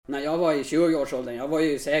när jag var i 20-årsåldern, jag var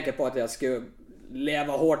ju säker på att jag skulle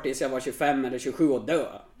leva hårt tills jag var 25 eller 27 och dö.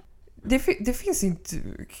 Det finns inte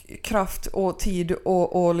kraft och tid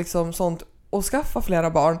och liksom sånt att skaffa flera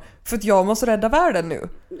barn. För att jag måste rädda världen nu.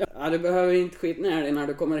 Ja, du behöver inte skit ner dig när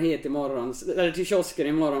du kommer hit imorgon. Eller till kiosken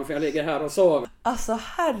imorgon, för jag ligger här och sover. Alltså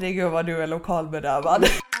herregud vad du är lokalbedövad.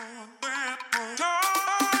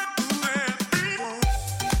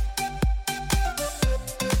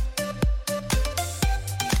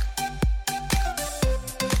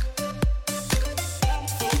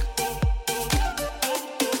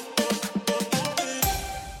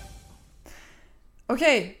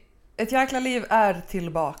 Okej, ett jäkla liv är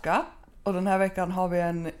tillbaka. Och den här veckan har vi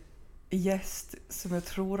en gäst som jag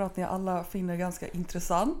tror att ni alla finner ganska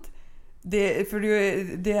intressant. Den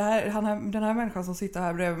här människan som sitter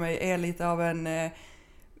här bredvid mig är lite av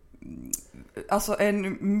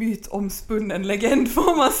en mytomspunnen legend,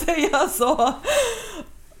 får man säga så.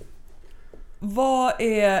 Vad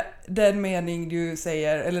är den mening du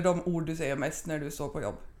säger, eller de ord du säger mest när du står på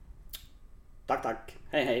jobb? Tack.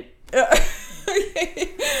 Hej. Okay.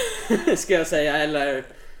 Ska jag säga, eller...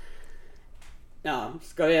 Ja,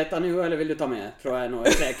 ska vi äta nu eller vill du ta med? Tror jag nog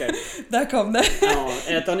är säkert. Där kom det. Ja,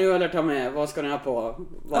 äta nu eller ta med. Vad ska ni ha på?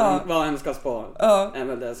 Vad önskas på? Ja. Är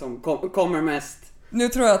väl det som kommer mest. Nu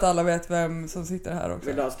tror jag att alla vet vem som sitter här också.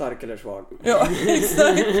 Vill du ha stark eller svag? Ja,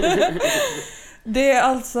 exakt. Det är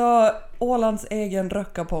alltså Ålands egen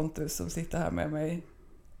Rökka-Pontus som sitter här med mig.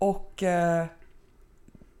 Och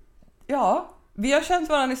vi har känt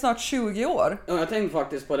varandra i snart 20 år. Ja, jag tänkte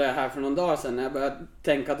faktiskt på det här för någon dag sedan när jag började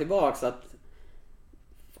tänka tillbaks att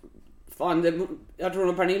jag tror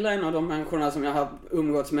att Pernilla är en av de människorna som jag har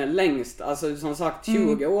umgåtts med längst. Alltså som sagt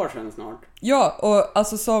 20 år sedan snart. Ja, och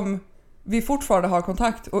alltså som vi fortfarande har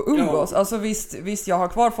kontakt och umgås. Ja. Alltså visst jag har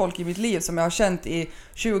kvar folk i mitt liv som jag har känt i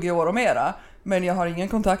 20 år och mera. Men jag har ingen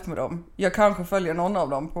kontakt med dem. Jag kanske följer någon av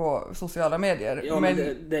dem på sociala medier. Ja,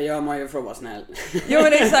 men det gör man ju för att vara snäll. Ja,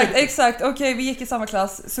 men exakt. Okej, vi gick i samma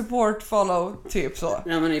klass. Support, follow, typ så.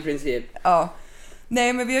 Ja, men i princip. Ja.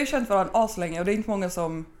 Nej, men vi har ju känt varandra aslänge och det är inte många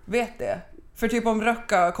som vet det. För typ om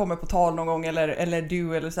Rökka kommer på tal någon gång eller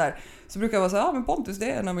du eller så här, så brukar jag vara så här, men Pontus,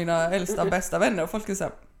 det är en av mina äldsta bästa vänner. Och folk skulle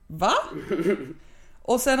säga, va?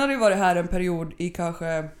 Och sen har det varit här en period i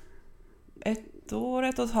kanske 1 år,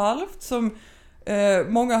 1,5 som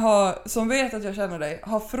många som vet att jag känner dig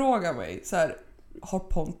har frågat mig så här, har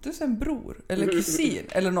Pontus en bror eller kusin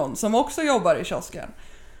eller någon som också jobbar i kiosken?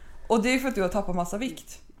 Och det är för att du har tappat massa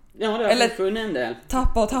vikt. Ja, det har jag funnit en del.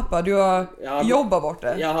 Tappa, du har jobbat bort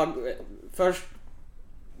det. Först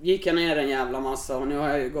gick jag ner en jävla massa och nu har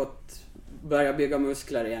jag ju börjat bygga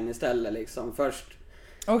muskler igen istället liksom. Först.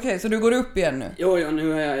 Okej, så du går upp igen nu? Jo,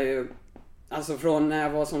 nu är jag ju, alltså från när jag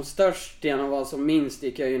var som störst igen och var som minst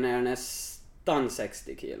gick jag ju ner nästan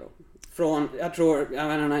 60 kilo.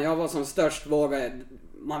 När jag var som störst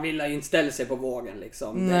man ville ju inte ställa sig på vågen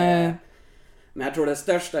liksom. Nej. Men jag tror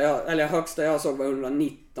det högsta jag såg var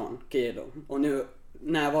 119 kilo. Och nu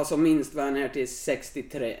när jag var som minst var jag ner till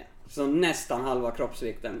 63. Så nästan halva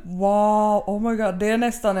kroppsvikten. Wow, oh my god, det är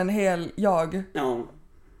nästan en hel jag. Ja.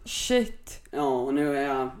 Shit. Ja, och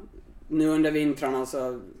nu under vintrarna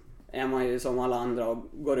så är man ju som alla andra och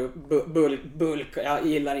går upp bulka. Jag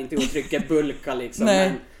gillar inte uttrycket bulka liksom.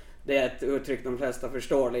 Men det är ett uttryck de flesta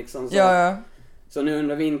förstår liksom. Så nu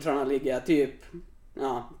under vintrarna ligger jag typ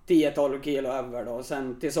 10-12 kilo över då. Och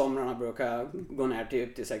sen till somrarna brukar jag gå ner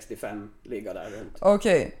typ till 65, ligga där runt.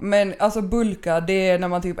 Okej, men alltså bulka, det är när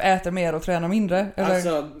man typ äter mer och tränar mindre? Eller?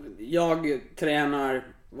 Alltså, jag tränar,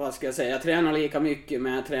 jag tränar lika mycket,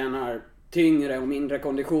 men jag tränar tyngre och mindre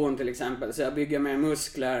kondition till exempel. Så jag bygger mer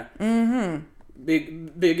muskler,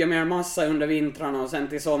 bygger mer massa under vintrarna och sen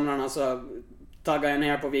till somrarna så taggar jag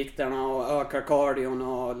ner på vikterna och ökar kardion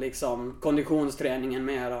och liksom konditionsträningen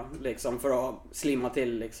mera liksom för att slimma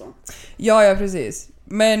till liksom. Ja, precis.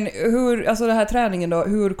 Men alltså den här träningen då,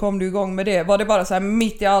 hur kom du igång med det? Var det bara så här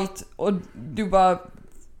mitt i allt och du bara,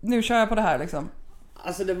 nu kör jag på det här liksom?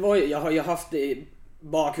 Alltså jag har ju haft det i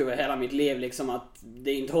bakhuvudet hela mitt liv liksom, att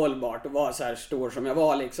det är inte hållbart att vara så här stor som jag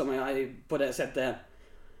var liksom. Och jag har ju på det sättet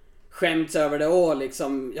skämts över det år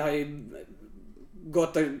liksom. Jag har ju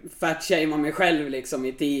gått och fatshameat mig själv liksom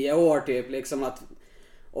i 10 år typ liksom,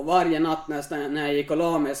 och varje natt nästan när jag gick och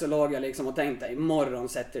la mig så låg jag liksom och tänkte, imorgon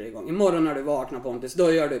sätter det igång. Imorgon när du vaknar, Pontus,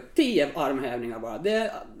 då gör du 10 armhävningar bara.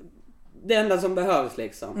 Det enda som behövs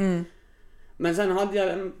liksom. Men sen hade jag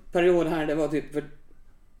en period här, det var typ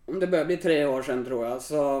om det började bli 3 år sedan tror jag,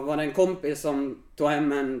 så var det en kompis som tog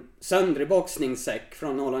hem en söndrig boxningssäck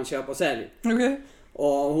från Åland köp och sälj. Okay. Och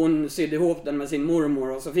hon sydde ihop den med sin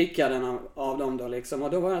mormor och så fick jag den av dem då liksom. Och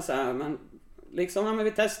då var jag så här, men liksom, ja men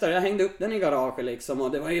vi testade. Jag hängde upp den i garaget liksom.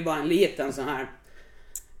 Och det var ju bara en liten sån här,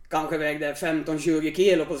 kanske vägde 15-20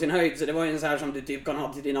 kilo på sin höjd. Så det var ju en sån här som du typ kan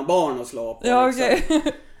ha till dina barn och slå på. Ja, liksom.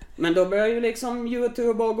 okej. Men då började jag ju liksom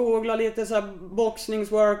YouTube och googla lite så här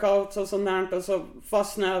boxningsworkouts och sånt där. Och så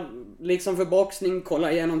fastnade jag liksom för boxning,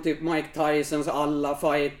 kolla igenom typ Mike Tysons alla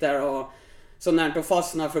fighter och sånt där. Och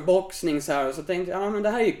fastnade för boxning så här. Och så tänkte jag, ja men det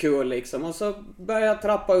här är ju kul liksom. Och så började jag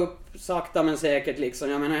trappa upp sakta men säkert liksom.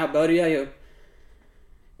 Jag menar, jag börjar ju...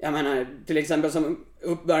 Jag menar, till exempel som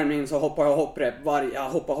uppvärmning så hoppar jag hopprep jag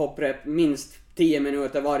hoppar hopprep minst 10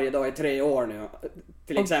 minuter varje dag i 3 år nu.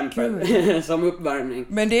 Till exempel, som uppvärmning.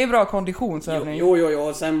 Men det är bra konditionsövning. Jo,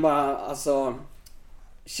 och sen bara, alltså...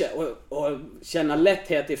 Och känna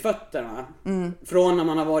lätthet i fötterna. Från när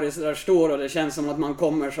man har varit så där stor och det känns som att man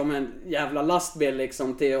kommer som en jävla lastbil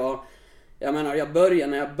liksom till och... Jag menar,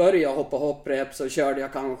 när jag började hoppa hopprep så körde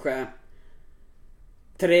jag kanske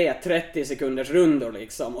 3 30 sekunders rundor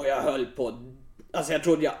liksom. Och jag höll på... Alltså jag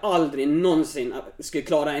trodde jag aldrig någonsin skulle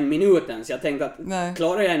klara 1 minut ens. Jag tänkte att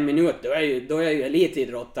klarar jag 1 minut då är jag ju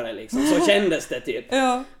elitidrottare liksom. Så kändes det typ.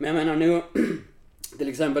 Ja. Men jag menar nu, till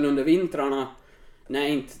exempel under vintrarna,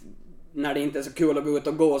 när det inte är så kul att gå ut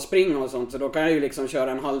och gå och springa och sånt, så då kan jag ju liksom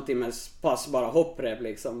köra en halvtimmes pass bara hopprep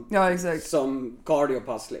liksom. Ja, exakt. Som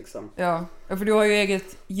cardiopass liksom. Ja, för du har ju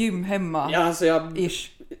eget gym hemma. Ja, alltså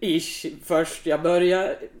ish. Först, jag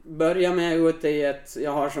börjar med ute i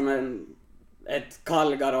jag har som ett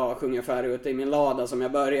kallgarage ungefär ute i min lada som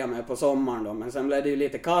jag börjar med på sommaren då. Men sen blev det ju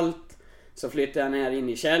lite kallt. Så flyttade jag ner in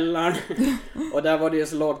i källaren. Och där var det ju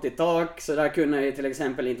så lågt i tak. Så där kunde jag ju till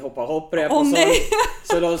exempel inte hoppa hopprep.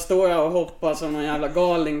 Så då stod jag och hoppade som en jävla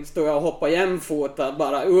galning. Stod jag och hoppade jämfota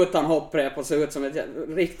bara utan hopprep. Och såg ut som ett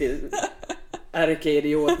riktigt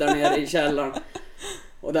ärkeidiot där nere i källaren.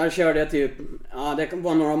 Och där körde jag typ, det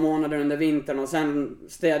var några månader under vintern. Och sen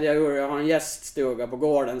städade jag ur, jag har en gäststuga på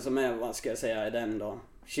gården som är, vad ska jag säga, är den då?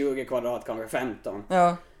 20 kvadrat, kanske 15.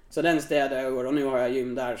 Ja. Så den städade jag ur och nu har jag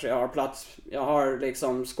gym där så jag har plats. Jag har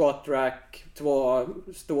liksom squat rack, 2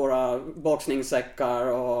 stora boxningssäckar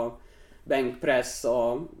och bänkpress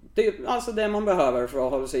och typ, alltså det man behöver för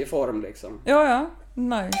att hålla sig i form liksom. Ja,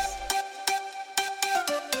 nice.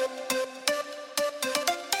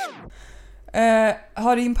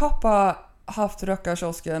 Har din pappa haft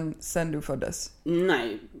Rökka-kiosken sen du föddes?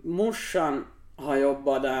 Nej, morsan har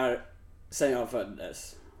jobbat där sen jag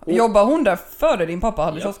föddes. Jobbar hon där före din pappa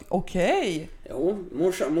hade kiosken? Okej. Jo,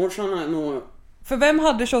 morsan har nog... För vem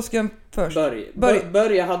hade kiosken först?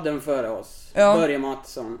 Börje hade den före oss. Ja. Börje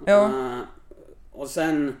Mattsson. Ja. Och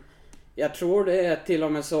sen, jag tror det är till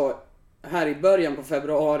och med så, här i början på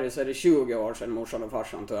februari så är det 20 år sedan morsan och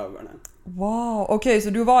farsan tog över den. Wow, okej, så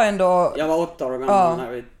du var ändå... Jag var 8 år gammal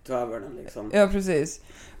när vi tog över den liksom. Ja, precis.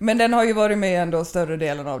 Men den har ju varit med ändå större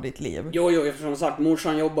delen av ditt liv. Jo, som sagt,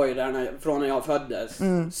 morsan jobbar ju där från när jag föddes.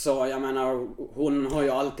 Så jag menar, hon har ju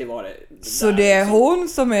alltid varit där. Så det är hon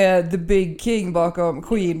som är the big king bakom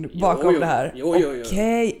det här? Jo.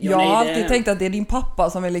 Okej, jag har alltid tänkt att det är din pappa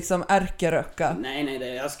som är liksom ärkeröka.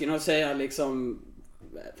 Nej, jag skulle nog säga liksom...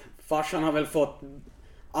 Farsan har väl fått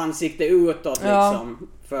ansikte utåt liksom.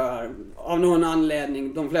 För av någon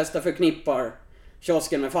anledning, de flesta förknippar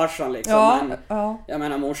kiosken med farsan liksom. Men jag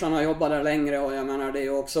menar, morsan har jobbat där längre och jag menar, det är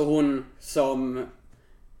ju också hon som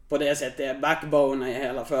på det sättet är backbone i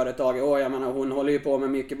hela företaget. Och jag menar, hon håller ju på med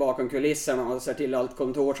mycket bakom kulisserna och ser till allt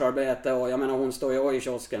kontorsarbete och jag menar, hon står ju i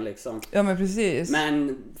kiosken liksom. Ja, men precis.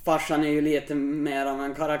 Men farsan är ju lite mer av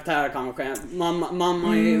en karaktär kanske.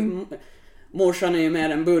 Mamma är ju... Morsan är ju mer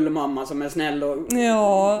en bullmamma som är snäll och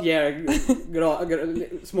ger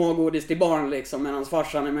smågodis till barn liksom. Medan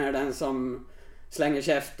farsan är mer den som slänger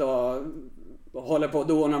käft och håller på att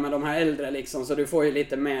dona med de här äldre liksom. Så du får ju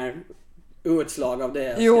lite mer utslag av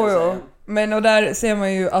det. Jo. Men och där ser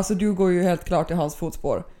man ju, alltså du går ju helt klart i hans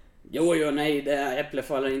fotspår. Jo, nej, det äpple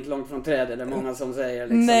faller inte långt från trädet, det är många som säger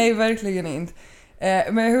liksom. Nej, verkligen inte.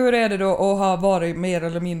 Men hur är det då att ha varit mer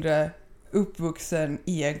eller mindre uppvuxen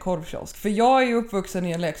i en korvkiosk? För jag är ju uppvuxen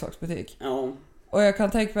i en leksaksbutik. Ja. Och jag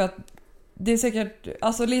kan tänka mig att det är säkert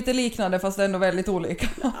alltså lite liknande fast ändå väldigt olika.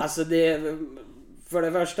 Alltså för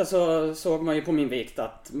det första så såg man ju på min vikt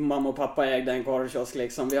att mamma och pappa ägde en korvkiosk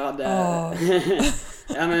liksom. Vi hade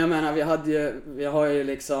jag menar vi har ju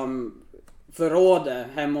liksom förråde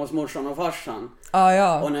hemma hos morsan och farsan.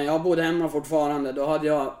 Ja. Och när jag bodde hemma fortfarande, då hade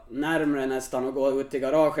jag närmare nästan att gå ut i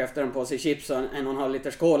garage efter en påse chips och 1,5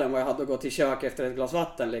 liters kol än vad jag hade att gå till kök efter ett glas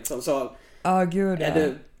vatten liksom. Så är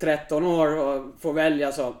du 13 år och får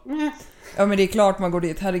välja så... Ja, men det är klart man går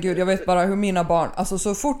dit. Herregud, jag vet bara hur mina barn... Alltså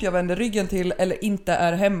så fort jag vänder ryggen till eller inte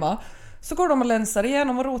är hemma Så går de och länsar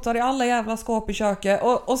igenom och rotar i alla jävla skåp i köket.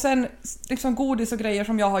 Och sen liksom godis och grejer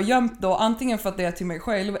som jag har gömt då. Antingen för att det är till mig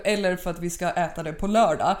själv eller för att vi ska äta det på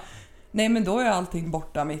lördag. Nej, men då är allting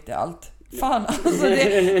borta mitt i allt. Fan, alltså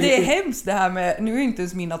det är hemskt det här med... Nu är ju inte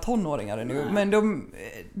ens mina tonåringar nu. Men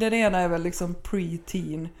den ena är väl liksom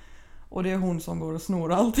pre-teen. Och det är hon som går och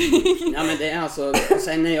snor allting. Ja, men det är alltså...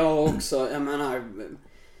 Sen är jag också... Jag menar...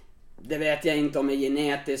 Det vet jag inte om det är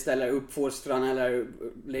genetiskt eller uppfostran eller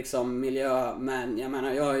liksom miljö. Men jag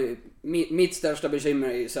menar, mitt största bekymmer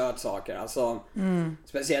är ju sötsaker. Alltså,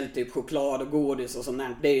 speciellt typ choklad och godis och sånt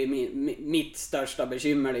där. Det är ju mitt största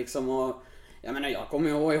bekymmer liksom. Och jag menar, jag kommer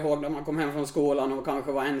ihåg när man kom hem från skolan och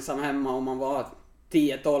kanske var ensam hemma och man var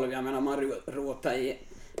 10-12. Jag menar, man råtade i...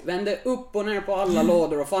 Vände upp och ner på alla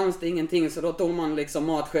lådor och fanns det ingenting, så då tog man liksom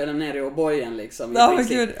matskeden ner i O'boyen liksom. Ja, men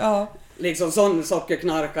gud, ja. Liksom sån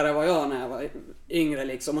sockerknarkare var jag när jag var yngre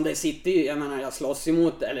liksom. Och det sitter ju, jag menar, jag slåss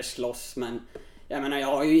emot det, eller slåss, men jag menar, jag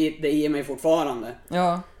har ju det i mig fortfarande.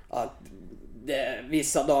 Ja. Att det,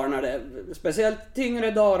 vissa dagar när det, speciellt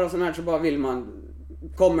tyngre dagar och sån här, så bara vill man,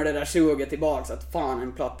 kommer det där suget tillbaks att fan,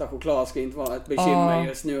 en platta choklad ska inte vara ett bekymmer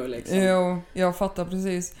just nu liksom. Jo, jag fattar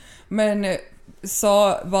precis. Men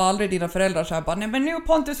var aldrig dina föräldrar så här bara, nej men nu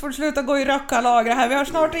Pontus får sluta gå i Rökka-lager här, vi har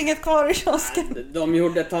snart inget kvar i kiosken. De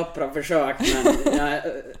gjorde tappra försök,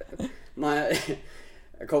 men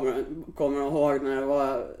jag kommer ihåg när jag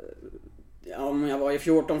var, om jag var i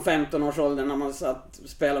 14-15 års ålder, när man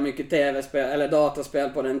spelade mycket tv-spel eller dataspel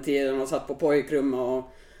på den tiden och satt på pojkrummet,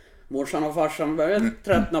 och morsan och farsan började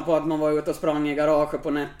tröttna på att man var ute och sprang i garaget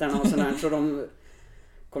på nätterna och sådär, så de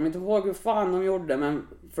kommer inte ihåg hur fan de gjorde, men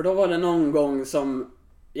för då var det någon gång som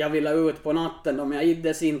jag ville ut på natten, men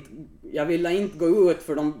jag ville inte gå ut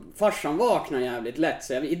för farsan vaknade jävligt lätt,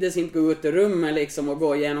 så jag ville inte gå ut i rummet liksom och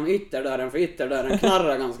gå igenom ytterdörren, för ytterdörren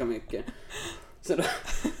knarrar ganska mycket. Så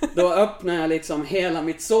då öppnade jag liksom hela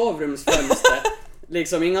mitt sovrumsfönster.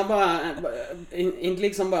 Liksom inte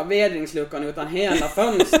liksom bara vedringsluckan, utan hela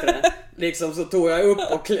fönstret. Liksom så tog jag upp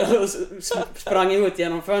och sprang ut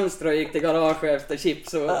genom fönstret och gick till garaget efter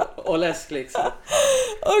chips och läsk liksom.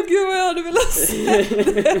 Åh gud, vad jag hade velat se.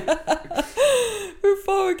 Hur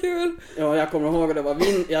fan vad kul. Ja, jag kommer ihåg att det var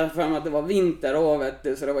jag för mig att det var vinter, vet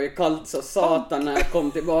du, så det var ju kallt så satan när jag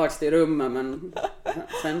kom tillbaks till rummet, men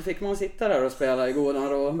sen fick man sitta där och spela i godan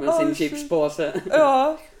ro med sin chipspåse.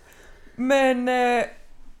 Ja. Men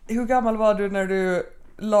hur gammal var du när du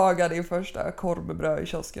lagade din första korvbröd i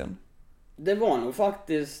kiosken? Det var nog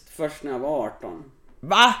faktiskt först när jag var 18.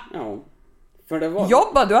 Va? Ja. För det var...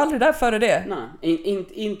 Jobbade du aldrig där före det? Nej,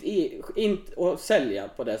 inte att sälja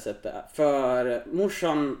på det sättet. För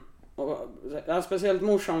morsan, speciellt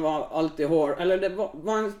morsan, var alltid hård. Eller det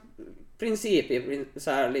var en princip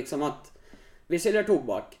så här liksom att vi säljer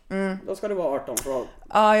tobak. Då ska det vara 18 för att...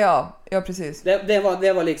 Ja, precis.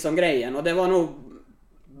 Det var liksom grejen, och det var nog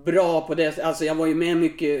bra på det. Alltså jag var ju med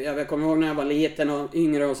mycket, jag kommer ihåg när jag var liten och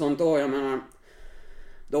yngre och sånt då, jag menar,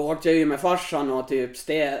 då åkte jag ju med farsan och typ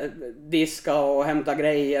diska och hämta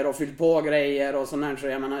grejer och fyllt på grejer och sånt där, så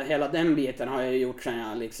jag menar, hela den biten har jag gjort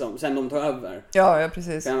sen de tog över. Ja,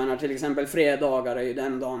 precis. Jag menar, till exempel fredagar är ju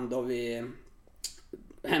den dagen då vi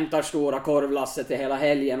hämtar stora korvlasset till hela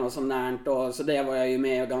helgen och sånt där, och så det var jag ju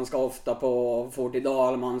med ganska ofta på, for till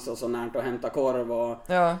Dalmans och sånt där och hämta korv och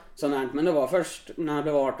sånt där. Men det var först när jag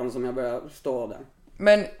blev 18 som jag började stå där.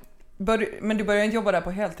 Men du började inte jobba där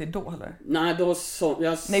på heltid då, eller? Nej, då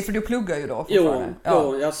nej, för du pluggar ju då fortfarande.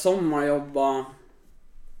 Jo, jag sommarjobbar.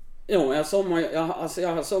 Jag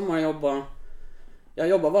har sommarjobbat. Jag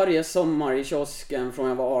jobbar varje sommar i kiosken från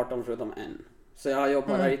jag var 18 förutom en. Så jag har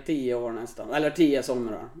jobbat där i 10 år nästan. Eller 10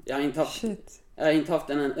 somrar. Jag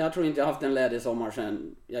tror inte jag har haft en ledig sommar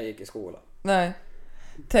sedan jag gick i skolan. Nej.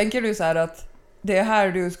 Tänker du så här att det är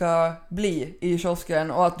här du ska bli i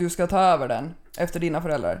kiosken och att du ska ta över den efter dina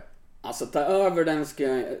föräldrar? Alltså ta över den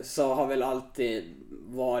så har väl alltid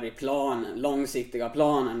varit långsiktiga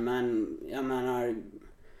planen. Men jag menar,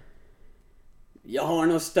 jag har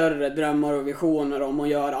nog större drömmar och visioner om att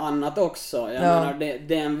göra annat också. Jag menar,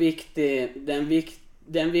 det är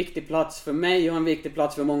en viktig plats för mig och en viktig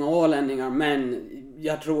plats för många ålänningar, men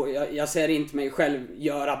jag ser inte mig själv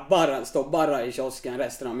stå bara i kiosken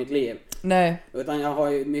resten av mitt liv. Nej. Utan jag har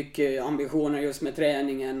ju mycket ambitioner just med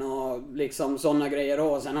träningen och liksom sådana grejer,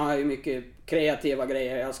 och sen har jag ju mycket kreativa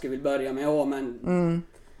grejer jag skulle vilja börja med, men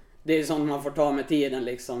det är sånt man får ta med tiden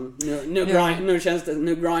liksom.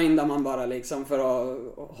 Nu grindar man bara liksom för att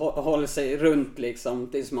hålla sig runt liksom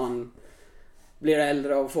tills man blir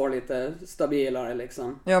äldre och får lite stabilare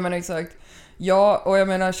liksom. Ja men exakt. Ja, och jag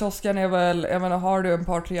menar kiosken är väl, jag menar har du en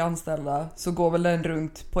par 3 anställda så går väl den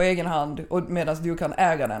runt på egen hand och medan du kan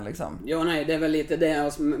äga den liksom. Ja nej, det är väl lite det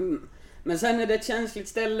alltså, men sen är det ett känsligt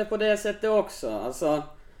ställe på det sättet också. Alltså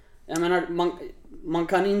jag menar man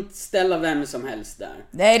kan inte ställa vem som helst där.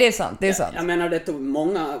 Nej, det är sant, det är sant. Jag menar det tog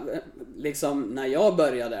många liksom när jag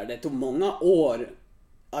började där, det tog många år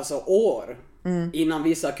innan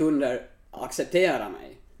vissa kunder accepterade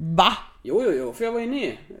mig. Va? Jo, för jag var ju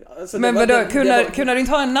ny. Alltså, men vadå, kunde du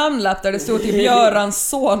inte ha en namnlapp där det stod typ Görans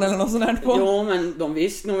son eller något sånt där på? Jo, men de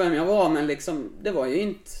visste nog vem jag var, men liksom, det var ju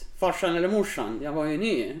inte farsan eller morsan. Jag var ju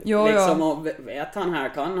ny. Jo, liksom, och vet han här,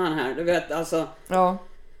 kan han här? Du vet, alltså... Ja.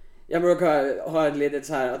 Jag brukar ha ett litet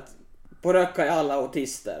så här att på Rökka är alla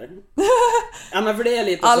autister. Ja, men för det är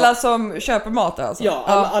lite alla så... som köper mat alltså? Ja,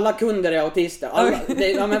 alla kunder är autister. Alla,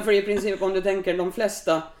 ja, men för i princip om du tänker de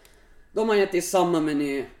flesta, de har ätit samma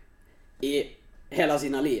meny i hela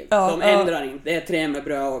sina liv. De ändrar inte. Det är 3 med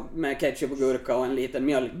bröd med ketchup och gurka och en liten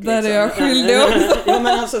mjölk. Liksom. Där är jag skyldig också. Ja,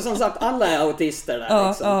 men alltså som sagt, alla är autister där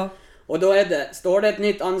liksom. Och då står det ett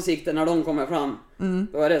nytt ansikte när de kommer fram.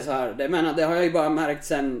 Då är det så här. Det har jag ju bara märkt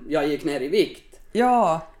sen jag gick ner i vikt.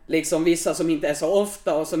 Ja. Liksom vissa som inte är så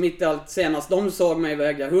ofta och som mitt i allt senast de såg mig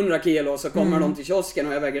väga 100 kilo och så kommer de till kiosken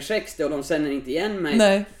och jag väger 60 och de känner inte igen mig.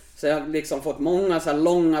 Nej. Så jag har liksom fått många så här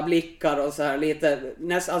långa blickar och så här lite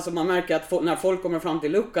alltså man märker att när folk kommer fram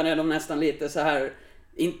till luckan är de nästan lite så här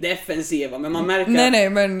inte defensiva, men man märker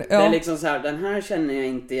men det är liksom så här, den här känner jag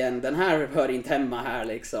inte igen, den här hör inte hemma här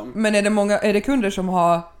liksom. Men är det kunder som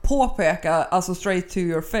har påpekat alltså straight to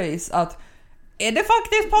your face att är det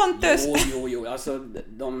faktiskt Pontus? Jo, alltså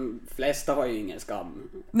de flesta har ju ingen skam.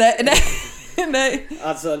 Nej.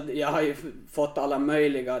 Alltså jag har ju fått alla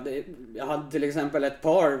möjliga. Jag hade till exempel ett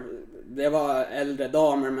par, det var äldre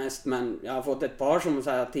damer mest, men jag har fått ett par som så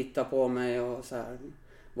här tittar på mig och så här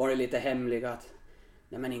varit lite hemliga att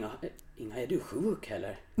nej men Inga, är du sjuk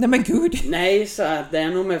eller? Nej men gud. Nej, så att det är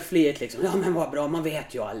nog med flit liksom. Ja men vad bra, man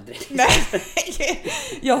vet ju aldrig. Nej.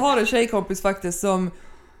 Jag har en tjejkompis faktiskt som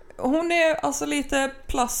hon är alltså lite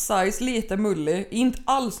plus size, lite mullig, inte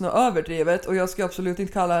alls något överdrivet och jag ska absolut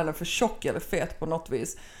inte kalla henne för tjock eller fet på något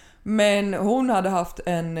vis. Men hon hade haft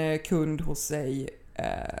en kund hos sig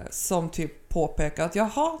som typ påpekat,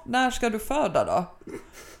 jaha, när ska du föda då?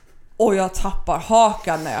 Och jag tappar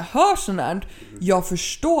hakan när jag hör sånt här. Jag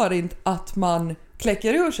förstår inte att man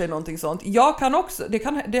kläcker ur sig någonting sånt. Jag kan också,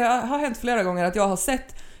 det har hänt flera gånger att jag har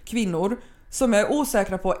sett kvinnor som jag är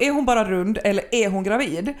osäkra på, är hon bara rund eller är hon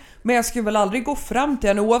gravid? Men jag skulle väl aldrig gå fram till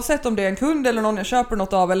henne, oavsett om det är en kund eller någon jag köper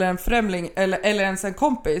något av eller en främling eller ens en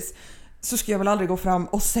kompis, så ska jag väl aldrig gå fram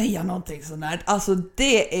och säga någonting sånt där. Alltså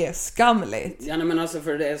det är skamligt. Ja nej, men alltså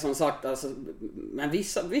för det är som sagt alltså, men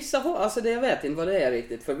vissa har, alltså det jag vet inte vad det är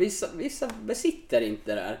riktigt, för vissa besitter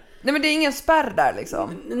inte det där. Nej men det är ingen spärr där liksom.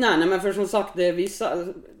 Nej men för som sagt det är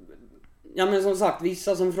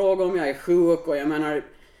vissa som frågar om jag är sjuk och jag menar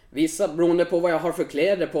vissa beroende på vad jag har för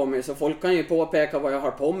kläder på mig så folk kan ju påpeka vad jag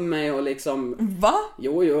har på mig och liksom. Va?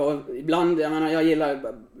 Jo ibland jag menar jag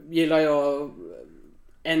gillar jag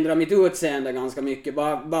ändra mitt utseende ganska mycket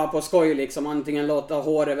bara på skoj liksom, antingen låta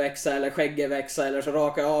håret växa eller skägget växa eller så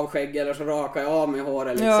rakar jag av skägg eller så rakar jag av med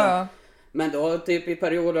håret liksom. Ja. Men då typ i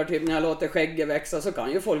perioder typ när jag låter skägget växa så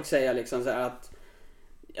kan ju folk säga liksom så här att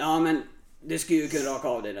ja men du skulle ju kunna raka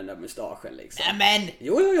av dig den där mustaschen liksom. Men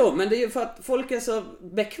Jo, men det är ju för att folk är så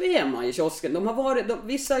bekväma i kiosken. De har varit,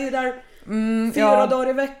 vissa är ju där 4 dagar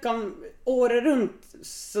i veckan, året runt.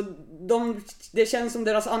 Så det känns som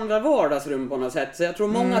deras andra vardagsrum på något sätt. Så jag tror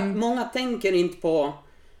många tänker inte på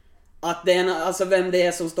att det är alltså vem det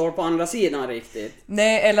är som står på andra sidan riktigt.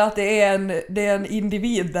 Nej, eller att det är en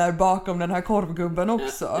individ där bakom den här korvgubben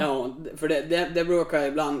också. Ja, för det brukar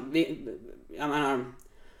ibland, jag menar,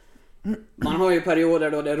 man har ju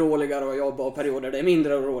perioder då det är roligare att jobba och perioder det är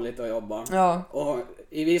mindre roligt att jobba. Ja. Och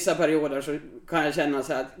i vissa perioder så kan jag känna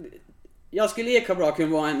så här att jag skulle lika bra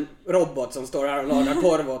kunna vara en robot som står här och lagar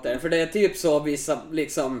korv åt er. För det är typ så vissa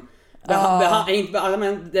liksom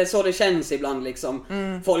men det är så det känns ibland liksom.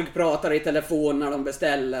 Folk pratar i telefon när de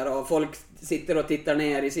beställer och folk sitter och tittar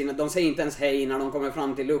ner i sina, de säger inte ens hej när de kommer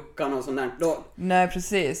fram till luckan och sånt där. Nej,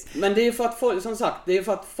 precis. Men det är ju för att folk, som sagt, det är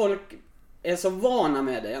för att folk är så vana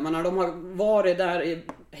med det. Jag menar, de har varit där i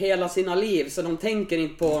hela sina liv så de tänker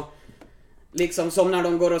inte på liksom som när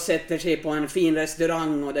de går och sätter sig på en fin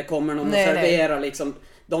restaurang och det kommer någon och serverar liksom.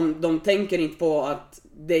 De tänker inte på att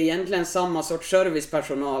det är egentligen samma sorts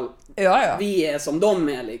servicepersonal vi är som de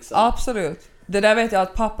är liksom. Absolut. Det där vet jag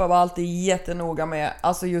att pappa var alltid jättenoga med.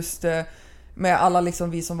 Alltså just med alla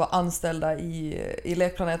liksom vi som var anställda i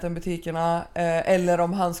Lekplaneten-butikerna, eller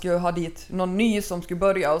om han skulle ha dit någon ny som skulle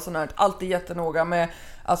börja och sånt här. Alltid jättenoga med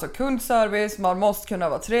alltså kundservice, man måste kunna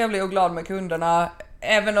vara trevlig och glad med kunderna,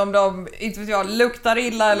 även om de inte vet jag, luktar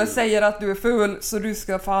illa eller säger att du är full, så du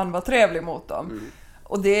ska fan vara trevlig mot dem.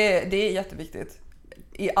 Och det är jätteviktigt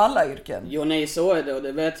i alla yrken. Jo, nej, så är det, och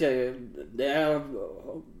det vet jag ju.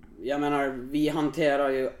 Jag menar, vi hanterar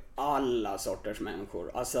ju alla sorters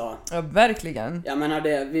människor. Alltså, ja, verkligen. Jag menar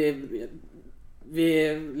det,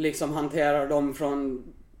 vi liksom hanterar dem från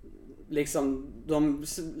liksom de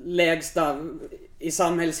lägsta i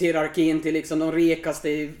samhällshierarkin till liksom de rikaste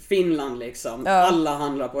i Finland liksom. Ja. Alla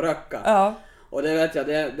handlar på Rökka. Ja. Och det vet jag,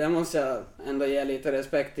 det måste jag ändå ge lite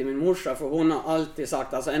respekt till min morsa, för hon har alltid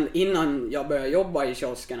sagt, alltså innan jag började jobba i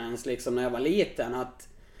kiosken ens liksom när jag var liten, att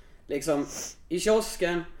liksom i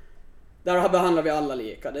kiosken där behandlar vi alla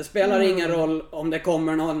lika. Det spelar ingen roll om det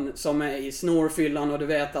kommer någon som är i snorfyllan och du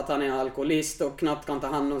vet att han är alkoholist och knappt kan ta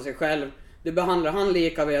hand om sig själv. Du behandlar han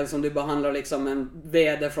lika väl som du behandlar liksom en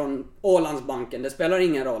vd från Ålandsbanken. Det spelar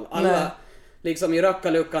ingen roll. Alla, liksom i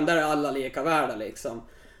Rökkaluckan, där är alla lika värda liksom.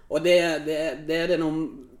 Och det är det nog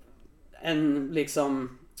en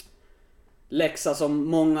liksom läxa som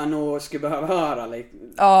många nog skulle behöva höra.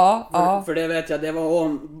 För det vet jag, det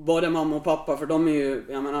var både mamma och pappa, för de är ju,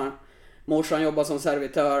 jag menar, morsan jobbade som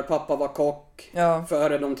servitör, pappa var kock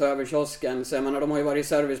före de tog över kiosken. Så jag menar, de har ju varit i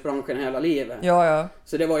servicebranschen hela livet.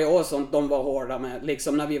 Så det var ju också sånt de var hårda med.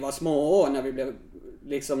 Liksom när vi var små och när vi blev,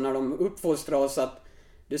 liksom när de uppfostrade oss, att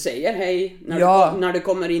du säger hej när du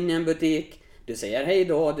kommer in i en butik. Du säger hej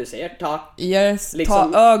då, du säger tack. Yes,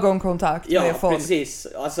 liksom, ta ögonkontakt med folk. Ja, precis.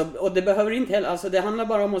 Alltså, och det behöver inte heller, alltså det handlar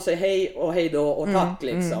bara om att säga hej och hej då och tack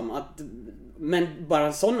liksom. Men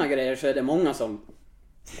bara sådana grejer så är det många som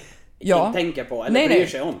inte tänker på eller bryr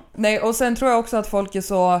sig om. Nej, och sen tror jag också att folk är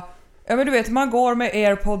så, ja men du vet, man går med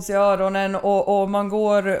airpods i öronen och man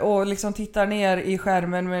går och liksom tittar ner i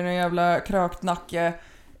skärmen med en jävla krökt nacke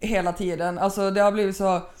hela tiden. Alltså det har blivit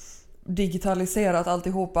så digitaliserat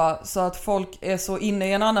alltihopa så att folk är så inne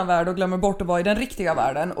i en annan värld och glömmer bort att vara i den riktiga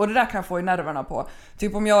världen, och det där kan jag få i nerverna på.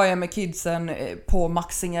 Typ om jag är med kidsen på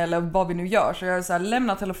Maxing eller vad vi nu gör, så jag är så här,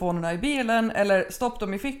 lämna telefonerna i bilen eller stopp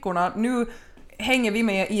dem i fickorna. Nu hänger vi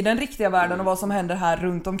med i den riktiga världen och vad som händer här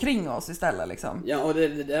runt omkring oss istället liksom. Ja, och det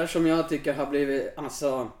där som jag tycker har blivit,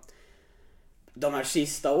 alltså de här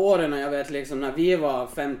sista åren, jag vet liksom när vi var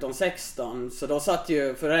 15-16, så då satt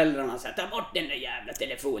ju föräldrarna och sa, ta bort den där jävla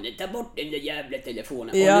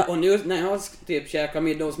telefonen. Ja. Och nu när jag typ käkar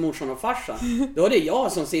middag hos morsan och farsan, då är det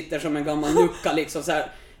jag som sitter som en gammal nucka liksom så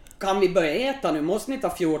här, kan vi börja äta nu? Måste ni ta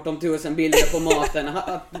 14 000 bilder på maten?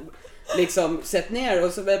 Liksom, sätt ner,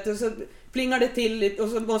 och så vet du, så plingar det till och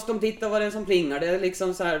så måste de titta vad det är som plingar. Det är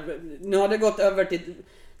liksom så här, nu har det gått över till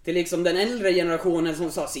liksom den äldre generationen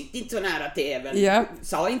som sa, sitt inte så nära tvn.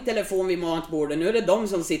 Sa inte telefon vid matbordet. Nu är det de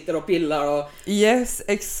som sitter och pillar och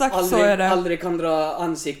exakt så är det. Aldrig kan dra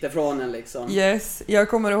ansikte från en liksom. Jag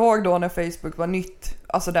kommer ihåg då när Facebook var nytt,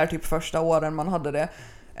 alltså där typ första åren man hade det.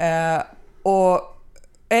 Och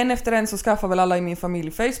en efter en så skaffade väl alla i min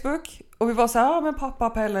familj Facebook. Och vi var så här, men pappa,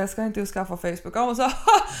 Pelle, ska inte du skaffa Facebook? Och så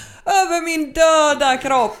över min döda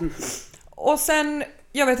kropp. Och sen,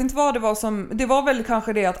 jag vet inte vad det var som, det var väl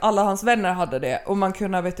kanske det att alla hans vänner hade det. Och man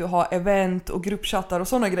kunde, vet du, ha event och gruppchattar och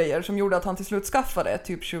sådana grejer som gjorde att han till slut skaffade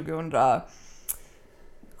typ 2017.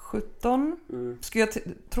 Skulle jag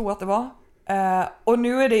tro att det var. Och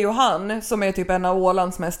nu är det ju han som är typ en av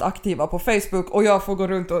Ålands mest aktiva på Facebook. Och jag får gå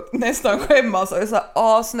runt och nästan skämmas och är så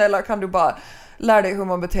här, snälla kan du bara lär dig hur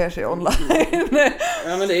man beter sig online.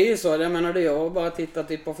 Ja, men det är ju så. Jag menar, det är jag bara titta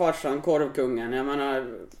typ på farsan, korvkungen. Jag menar,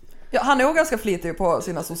 ja, han är ju ganska flitig på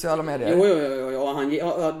sina sociala medier. Jo,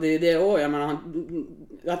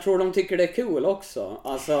 jag tror de tycker det är cool också.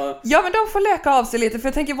 Alltså, ja, men de får leka av sig lite. För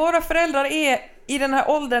jag tänker, våra föräldrar är i den här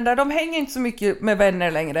åldern där de hänger inte så mycket med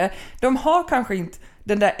vänner längre. De har kanske inte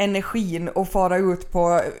den där energin att fara ut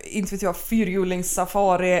på, inte vet jag,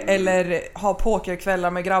 fyrhjulingssafari eller ha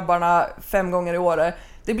pokerkvällar med grabbarna 5 gånger i året.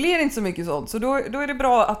 Det blir inte så mycket sånt. Så då är det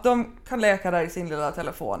bra att de kan leka där i sin lilla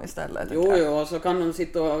telefon istället. Jo, så kan de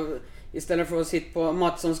sitta och, istället för att sitta på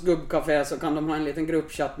Matssons gubbcafé, så kan de ha en liten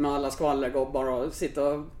gruppchatt med alla skvallergobbar och sitta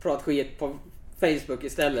och prata skit på Facebook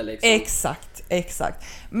istället liksom. Exakt.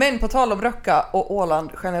 Men på tal om Rökka och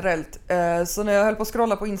Åland generellt, så när jag höll på att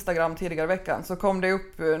scrolla på Instagram tidigare i veckan så kom det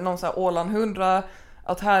upp någon sån här Åland 100,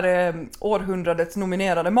 att här är århundradets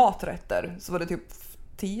nominerade maträtter. Så var det typ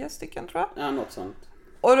 10 stycken tror jag. Ja, något sånt.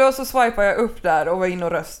 Och då så swipade jag upp där och var in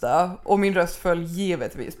och röstade. Och min röst föll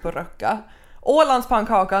givetvis på Rökka.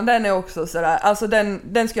 Ålandspannkakan, den är också sådär, alltså den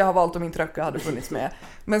skulle jag ha valt om min Rökka hade funnits med.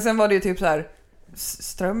 Men sen var det ju typ så här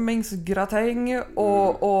strömmingsgratäng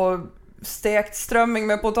och stekt strömming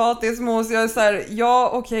med potatismos. Jag är såhär, ja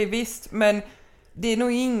okej, visst, men det är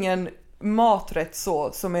nog ingen maträtt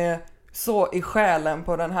som är så i själen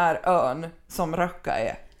på den här ön som Rökka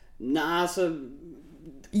är. Nej, alltså...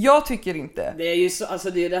 Jag tycker inte. Det är ju så, alltså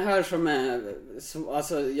det är det här som är,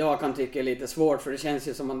 alltså jag kan tycka är lite svårt, för det känns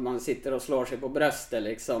ju som att man sitter och slår sig på bröstet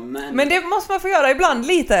liksom. Men det måste man få göra ibland,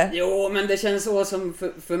 lite. Jo, men det känns så som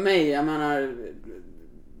för mig, jag menar,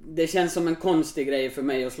 det känns som en konstig grej för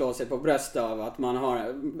mig att slå sig på bröstet av att man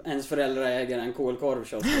har, ens föräldrar äger en cool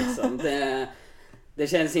korvkiosk liksom. Det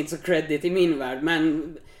känns inte så credit i min värld,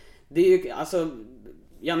 men det är ju, alltså,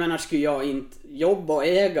 jag menar, skulle jag inte jobba och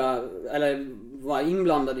äga eller var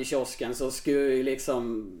inblandad i kiosken, så skulle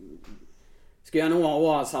jag nog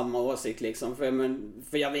ha samma åsikt liksom,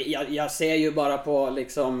 för jag ser ju bara på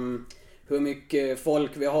liksom hur mycket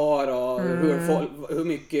folk vi har och hur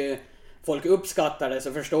mycket folk uppskattar det,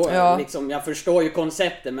 så förstår jag liksom, jag förstår ju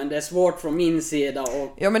konceptet, men det är svårt från min sida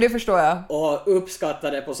och ja, men det förstår jag. Och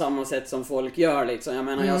uppskatta det på samma sätt som folk gör liksom. Jag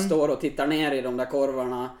menar, jag står och tittar ner i de där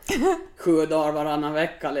korvarna 7 dagar varannan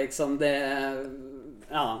vecka liksom.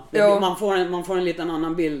 Man får en liten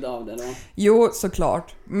annan bild av det då. Jo,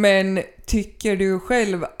 såklart. Men tycker du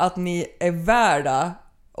själv att ni är värda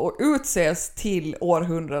och utses till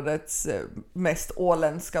århundradets mest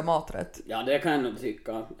åländska maträtt? Ja, det kan jag nog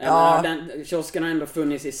tycka. Den kiosken har ändå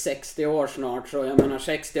funnits i 60 år snart, så jag menar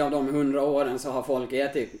 60 av de 100 åren så har folk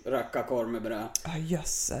ätit rökkakorv med bröd.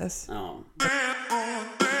 Jösses. Ja.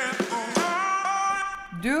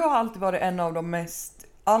 Du har alltid varit en av de mest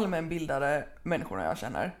allmänbildade människorna jag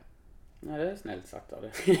känner. Ja, det är snällt sagt av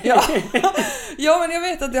det. Ja, men jag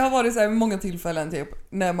vet att det har varit så här många tillfällen typ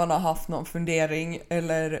när man har haft någon fundering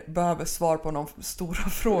eller behöver svar på någon stora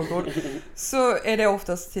frågor, så är det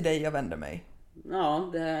oftast till dig jag vänder mig. Ja,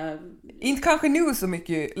 det... Inte kanske nu så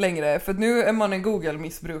mycket längre, för nu är man en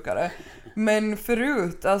Google-missbrukare. Men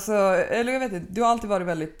förut, alltså, eller jag vet inte, du har alltid varit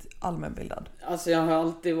väldigt allmänbildad. Alltså jag har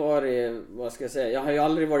alltid varit, vad ska jag säga, jag har ju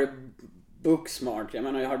aldrig varit booksmart. Jag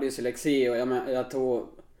menar, jag har dyslexi och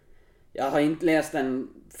jag har inte läst en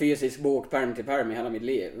fysisk bok pärm till pärm i hela mitt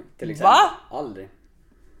liv, till exempel. Va? Aldrig.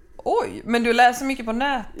 Oj, men du läser mycket på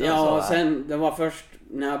nätet. Ja, och sen, det var först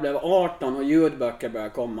när jag blev 18 och ljudböcker började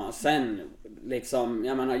komma. Sen liksom,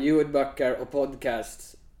 jag menar, ljudböcker och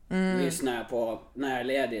podcasts lyssnar jag på när jag är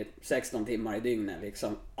ledig 16 timmar i dygnet,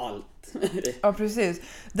 liksom allt. Ja, precis.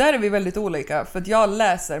 Där är vi väldigt olika, för att jag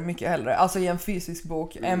läser mycket hellre, alltså i en fysisk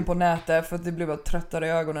bok än på nätet, för att det blir bara tröttare i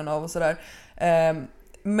ögonen av och sådär.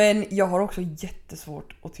 Men jag har också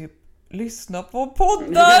jättesvårt att typ lyssna på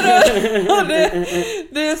poddar.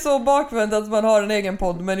 Det är så bakvänt att man har en egen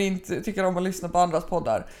podd men inte tycker om att lyssna på andras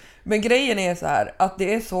poddar. Men grejen är så här att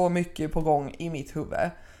det är så mycket på gång i mitt huvud.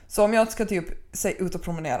 Så om jag ska typ ut och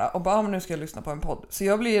promenera och bara, men nu ska jag lyssna på en podd. Så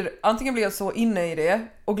antingen blir jag så inne i det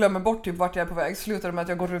och glömmer bort typ vart jag är på väg. Slutar det med att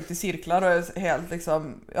jag går runt i cirklar och är helt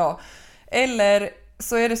liksom, ja. Eller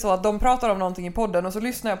så är det så att de pratar om någonting i podden och så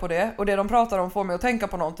lyssnar jag på det. Och det de pratar om får mig att tänka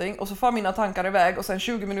på någonting. Och så får mina tankar iväg och sen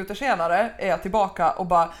 20 minuter senare är jag tillbaka och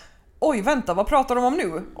bara, oj vänta, vad pratar de om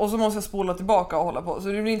nu? Och så måste jag spola tillbaka och hålla på. Så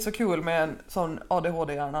det blir inte så kul med en sån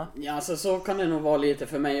ADHD-hjärna. Ja, alltså så kan det nog vara lite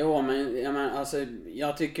för mig också. Men alltså,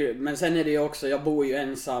 jag tycker, men sen är det ju också, jag bor ju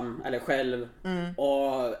ensam eller själv.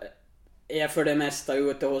 Och är för det mesta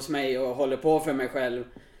ute hos mig och håller på för mig själv.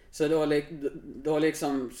 Så då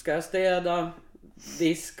liksom ska jag städa,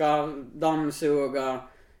 diska, dammsuga,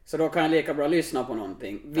 så då kan jag lika bra lyssna på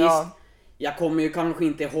någonting. Visst, jag kommer ju kanske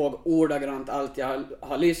inte ihåg ordagrant allt jag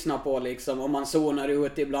har lyssnat på liksom, och man zonar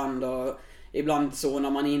ut ibland och ibland zonar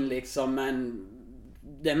man in liksom, men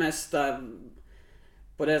det mesta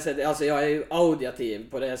på det sättet, alltså jag är ju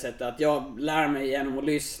auditiv på det sättet att jag lär mig genom att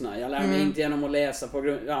lyssna, jag lär mig inte genom att läsa på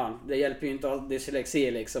grund, det hjälper ju inte att ha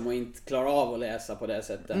dyslexi liksom och inte klara av att läsa på det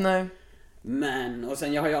sättet. Nej. Men, och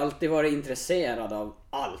sen jag har ju alltid varit intresserad av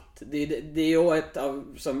allt. Det är ju ett av,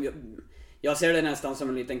 som jag ser det nästan som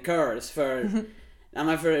en liten curse för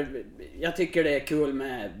jag tycker det är kul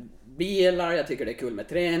med bilar, jag tycker det är kul med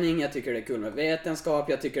träning, jag tycker det är kul med vetenskap,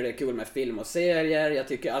 jag tycker det är kul med film och serier, jag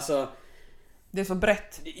tycker alltså det är så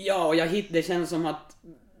brett. Ja, och det känns som att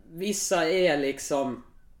vissa är liksom,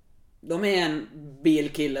 de är en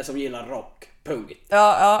bilkille som gillar rock, punkt.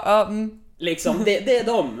 Liksom, det är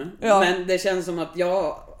de. Ja. Men det känns som att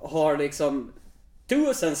jag har liksom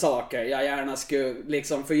 1000 saker jag gärna skulle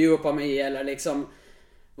liksom fördjupa mig i eller liksom,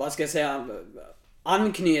 vad ska jag säga,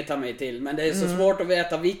 anknyta mig till. Men det är så svårt att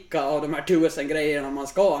veta vilka av de här 1000 grejerna man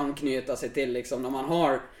ska anknyta sig till liksom, när man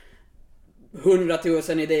har 100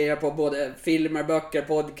 000 idéer på både filmer, böcker,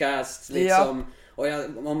 podcasts liksom. Och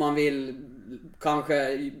om man vill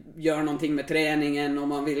kanske göra någonting med träningen, om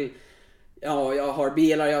man vill, jag har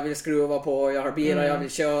bilar jag vill skruva på, jag har bilar jag vill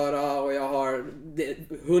köra, och jag har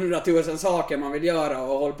 100 000 saker man vill göra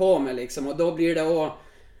och hålla på med liksom. Och då blir det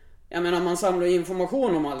jag menar, man samlar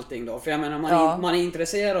information om allting då. För jag menar, man är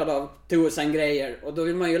intresserad av 1000 grejer. Och då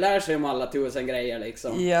vill man ju lära sig om alla 1000 grejer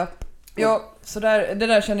liksom. Ja, så det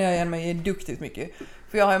där känner jag igen mig i duktigt mycket.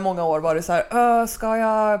 För jag har i många år varit så här: ska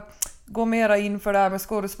jag gå mera in för det här med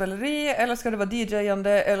skådespeleri? Eller ska det vara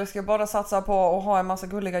DJ-ande? Eller ska jag bara satsa på att ha en massa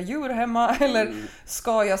gulliga djur hemma? Eller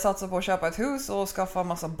ska jag satsa på att köpa ett hus och skaffa en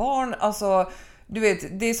massa barn? Alltså, du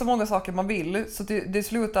vet, det är så många saker man vill. Så det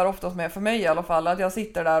slutar oftast med, för mig i alla fall, att jag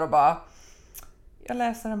sitter där och bara, jag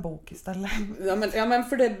läser en bok istället. Ja men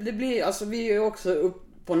för det blir, alltså vi är ju också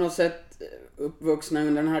på något sätt uppvuxna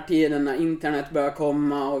under den här tiden när internet börjar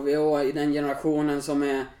komma, och vi är i den generationen som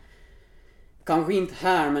är, kanske inte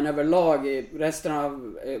här men överlag i resten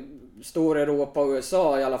av Storeuropa och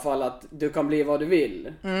USA i alla fall, att du kan bli vad du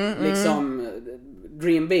vill. Liksom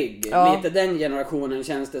dream big. Lite den generationen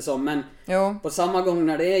känns det som. Men på samma gång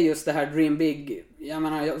när det är just det här dream big, jag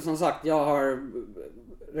menar, som sagt, jag har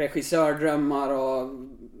regissördrömmar och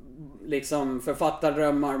liksom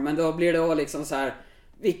författardrömmar, men då blir det liksom så här,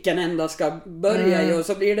 vilken enda ska börja i, och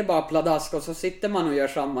så blir det bara pladask, och så sitter man och gör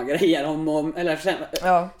samma grejer eller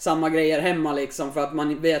samma grejer hemma liksom, för att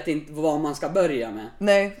man vet inte vad man ska börja med.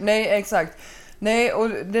 Nej, exakt. Nej, och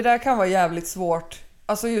det där kan vara jävligt svårt.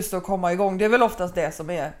 Alltså just att komma igång, det är väl oftast det som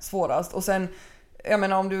är svårast. Och sen, jag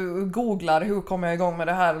menar, om du googlar hur kommer jag igång med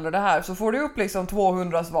det här eller det här, så får du upp liksom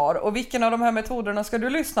 200 svar. Och vilken av de här metoderna ska du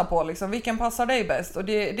lyssna på liksom? Vilken passar dig bäst? Och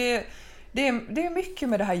det är mycket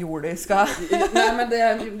med det här jordiska. Nej, men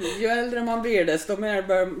ju äldre man blir, desto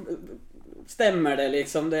mer stämmer det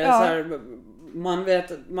liksom. Det är så här,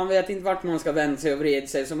 man vet inte vart man ska vända sig och vrida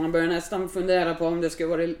sig, så man börjar nästan fundera på om det skulle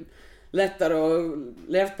vara lättare att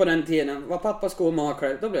leva på den tiden. Var pappa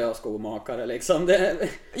skomakare, då blev jag skomakare liksom.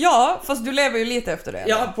 Ja, fast du lever ju lite efter det.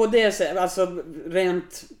 Ja, på det sättet, alltså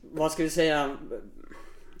rent, vad ska vi säga,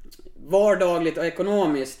 vardagligt och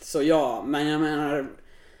ekonomiskt, så ja. Men jag menar,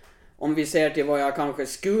 om vi ser till vad jag kanske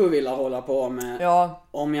skulle vilja hålla på med,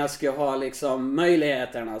 om jag skulle ha liksom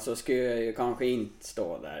möjligheterna, så skulle jag ju kanske inte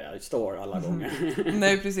stå där jag står alla gånger.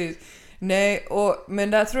 Nej, precis. Nej,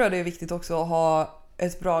 men där tror jag det är viktigt också att ha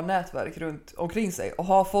ett bra nätverk runt omkring sig och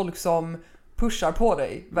ha folk som pushar på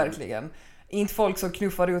dig, verkligen. Inte folk som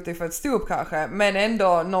knuffar ut dig för ett stup kanske, men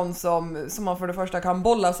ändå någon som man för det första kan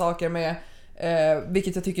bolla saker med,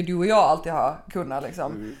 vilket jag tycker du och jag alltid har kunnat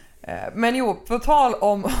liksom. Men jo, på tal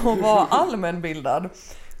om att vara allmänbildad,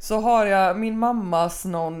 så har jag min mammas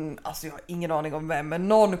alltså jag har ingen aning om vem, men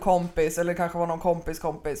någon kompis, eller kanske var någon kompis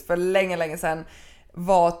för länge sedan,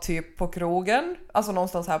 var typ på krogen, alltså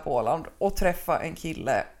någonstans här på Åland, och träffa en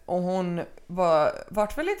kille, och hon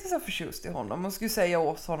vart väl lite så förtjust i honom. Hon skulle säga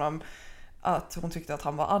åt honom att hon tyckte att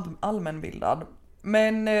han var allmänbildad,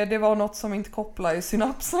 men det var något som inte kopplade i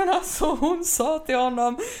synapserna, så hon sa till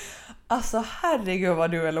honom, alltså herregud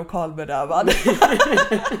vad du är lokalbedövad.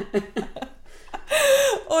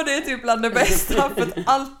 Och det är typ bland det bästa, för att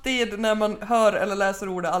alltid när man hör eller läser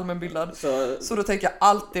ordet allmänbildad, så då tänker jag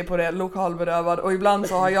alltid på det, lokalbedövad. Och ibland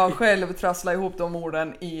så har jag själv trasslat ihop de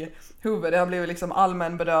orden i huvudet. Det har blivit liksom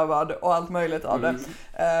allmänbedövad och allt möjligt av det.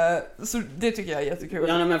 Så det tycker jag är jättekul.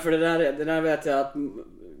 Ja, men för det där vet jag att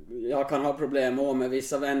jag kan ha problem med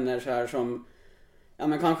vissa vänner så här, som, ja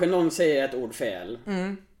men kanske någon säger ett ord fel.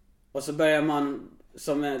 Och så börjar man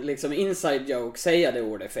som en liksom inside joke säga det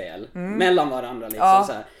ordet fel mellan varandra liksom,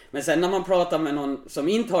 så här. Men sen när man pratar med någon som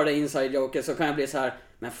inte har det inside joke, så kan jag bli så här,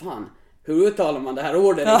 men fan, hur uttalar man det här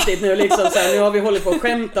ordet riktigt nu liksom, så här, nu har vi hållit på att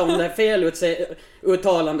skämta om det här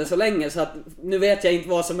feluttalande så länge, så att nu vet jag inte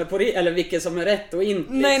vad som är på eller vilket som är rätt och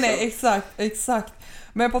inte liksom. Nej, exakt.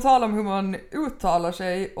 Men på tal om hur man uttalar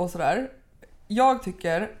sig och sådär, jag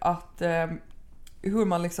tycker att hur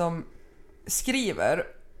man liksom skriver,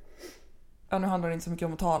 nu handlar det inte så mycket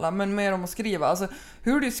om att tala, men mer om att skriva. Alltså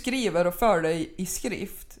hur du skriver och för dig i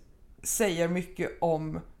skrift säger mycket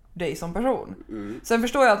om dig som person. Sen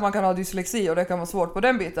förstår jag att man kan ha dyslexi och det kan vara svårt på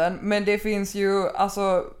den biten, men det finns ju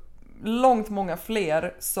alltså långt många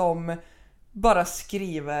fler som bara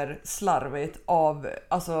skriver slarvigt av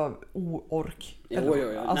alltså oork.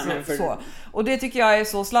 Alltså, nej, så. Och det tycker jag är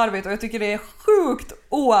så slarvigt, och jag tycker det är sjukt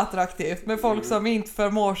oattraktivt med folk som inte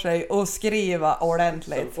förmår sig att skriva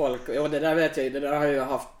ordentligt. Som folk, det där vet jag ju, det där har jag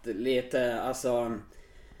haft lite, alltså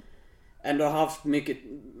ändå haft mycket,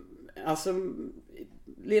 alltså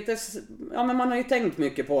lite, ja men man har ju tänkt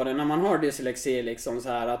mycket på det när man har dyslexi liksom så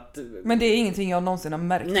här att... Men det är ingenting jag någonsin har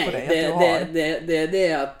märkt på dig att du har. Det är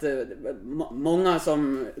det att många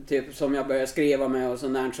som typ som jag börjar skriva med och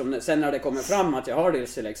sånt där, som sen när det kommer fram att jag har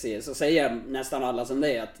dyslexi så säger nästan alla som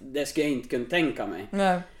det att det ska jag inte kunna tänka mig.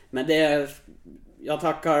 Nej. Men det är, jag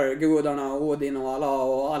tackar gudarna och Odin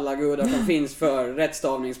och alla gudar som finns för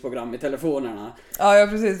rättstavningsprogram i telefonerna. Ja,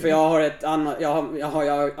 precis. För jag har ett annat, jag har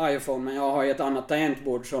ju iPhone, men jag har ju ett annat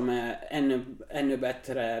tangentbord som är ännu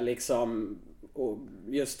bättre liksom, och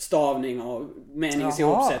just stavning och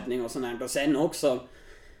meningsihopsättning och sånt där. Och sen också,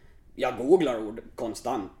 jag googlar ord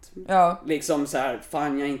konstant. Ja. Liksom så här,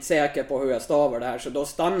 fan jag är inte säker på hur jag stavar det här, så då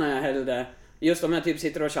stannar jag hellre. Just om jag typ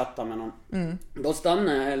sitter och chattar med någon. Då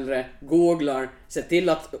stannar jag hellre, googlar, ser till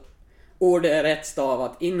att ordet är rätt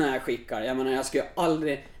stavat innan jag skickar. Jag menar, jag skulle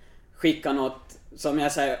aldrig skicka något som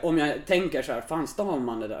jag säger, om jag tänker så här, fan stavar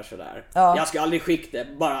man det där sådär. Ja. Jag skulle aldrig skicka det,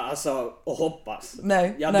 bara alltså, och hoppas.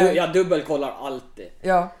 Nej. Jag dubbelkollar alltid.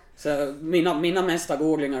 Ja. Så mina mesta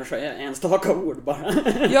googlingar så är enstaka ord bara.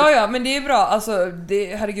 Ja, men det är bra. Alltså,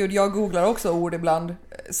 herregud, jag googlar också ord ibland.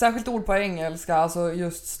 Särskilt ord på engelska, alltså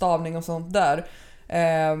just stavning och sånt där.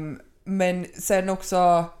 Men sen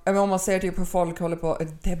också, om man ser typ hur folk håller på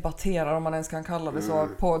att debattera, om man ens kan kalla det så,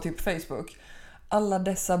 på typ Facebook. Alla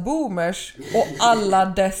dessa boomers och alla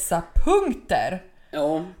dessa punkter.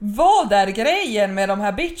 Ja. Vad är grejen med de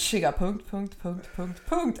här bitchiga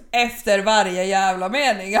punkt efter varje jävla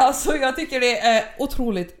mening? Alltså jag tycker det är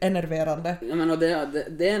otroligt enerverande. Ja, men och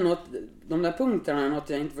det är något, de där punkterna är något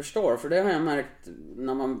jag inte förstår, för det har jag märkt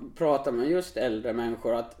när man pratar med just äldre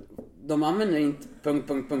människor, att de använder inte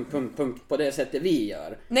punkt på det sättet vi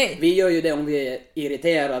gör. Nej. Vi gör ju det om vi är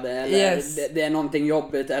irriterade eller det är någonting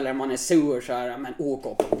jobbigt eller man är sur så här, men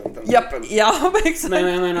OK. Ja, exakt.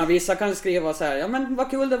 Men jag menar, vissa kan skriva så här, ja men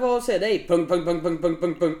vad kul det var att se dig. Punkt.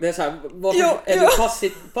 Det är så här, är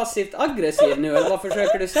du passivt aggressiv nu eller vad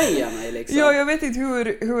försöker du säga mig liksom? Ja, jag vet inte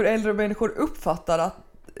hur äldre människor uppfattar att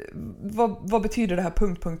vad betyder det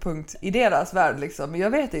här punkt i deras värld liksom? Jag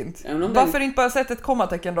vet inte. Varför inte bara sätta ett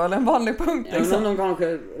kommatecken då eller en vanlig punkt liksom? Även om de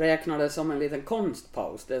kanske räknar det som en liten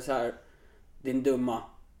konstpaus. Det är så här, din dumma.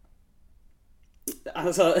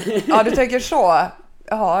 Alltså. Ja, du tänker så.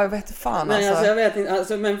 Ja, jag vet fan. Nej, alltså jag vet inte,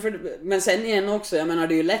 alltså, men sen igen också, jag menar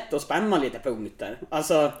det är ju lätt att spamma lite punkter.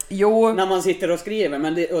 Alltså, när man sitter och skriver,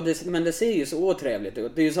 men det ser ju så otrevligt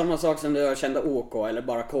ut. Det är ju samma sak som du kände OK eller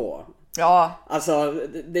bara K. Ja. Alltså,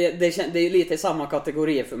 det är ju lite samma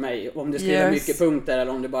kategori för mig. Om du skriver mycket punkter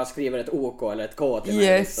eller om du bara skriver ett OK eller ett K till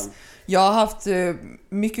mig. Liksom. Jag har haft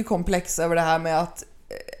mycket komplex över det här med att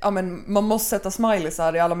man måste sätta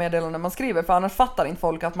smileysar i alla meddelanden man skriver, för annars fattar inte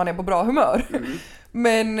folk att man är på bra humör.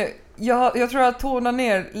 Men jag tror jag tonar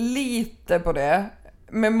ner lite på det.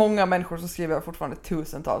 Med många människor så skriver jag fortfarande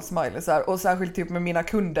tusentals smileysar, och särskilt typ med mina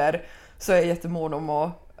kunder så är jag jättemån om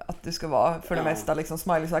att det ska vara för det mesta liksom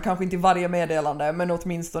smileysar. Kanske inte i varje meddelande, men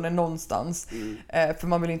åtminstone någonstans. För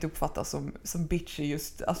man vill inte uppfattas som bitchy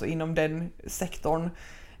just alltså inom den sektorn.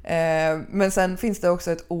 Men sen finns det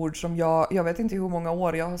också ett ord som jag vet inte hur många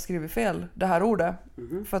år jag har skrivit fel det här ordet.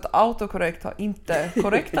 För att autokorrekt har inte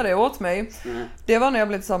korrektat det åt mig. Det var när jag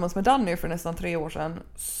blev tillsammans med Danny för nästan 3 år sedan,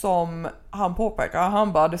 som han påpekade.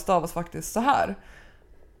 Han bara, det stavas faktiskt så här.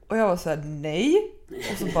 Och jag var så här, nej.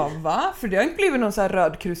 Och så bara, va? För det har inte blivit någon så här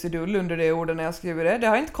röd krusidull under det ordet när jag skriver det. Det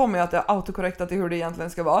har inte kommit att det är autokorrektat till hur det egentligen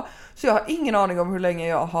ska vara. Så jag har ingen aning om hur länge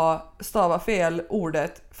jag har stavat fel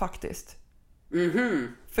ordet faktiskt.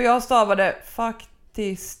 För jag stavade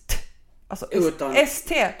faktiskt, alltså utan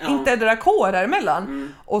ST, inte det där K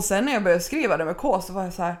däremellan. Och sen när jag började skriva det med K så var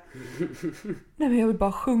jag så här, nej men jag vill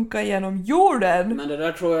bara sjunka igenom jorden. Men det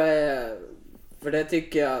där tror jag är, för det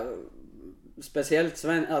tycker jag, speciellt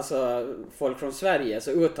alltså folk från Sverige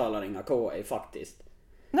så uttalar inga K i faktiskt.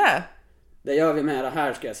 Nej. Det gör vi med det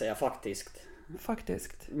här, ska jag säga, faktiskt.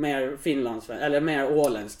 Mer finlandssvenskt, eller mer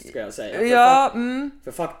åländskt ska jag säga.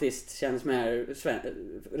 För faktiskt känns mer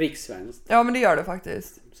rikssvenskt. Ja, men det gör det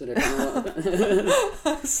faktiskt. Så det kan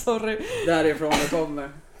vara sorry. Därifrån det kommer.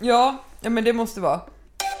 Ja, men det måste vara.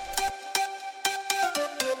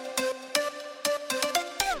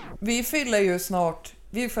 Vi fyller ju snart,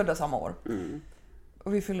 vi är födda samma år.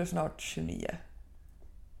 Och vi fyller snart 29.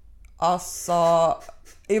 Alltså,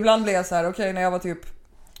 ibland blir jag så här, okej, när jag var typ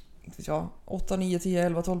 8, 9, 10,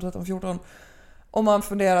 11, 12, 13, 14. Och man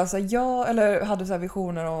funderar så här, eller hade så här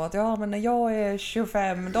visioner om att men när jag är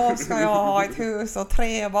 25 då ska jag ha ett hus och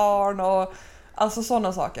 3 barn och alltså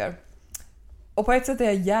sådana saker. Och på ett sätt är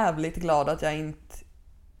jag jävligt glad att jag inte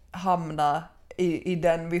hamnar i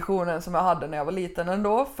den visionen som jag hade när jag var liten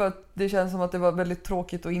ändå. För att det känns som att det var väldigt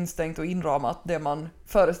tråkigt och instängt och inramat det man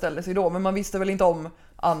föreställde sig då. Men man visste väl inte om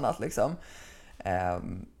annat liksom.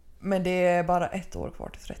 Men det är bara 1 år kvar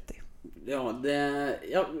till 30. Ja,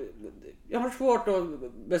 jag har svårt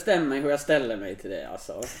att bestämma mig hur jag ställer mig till det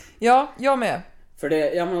alltså. Ja, jag med. För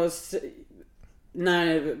det, jag måste...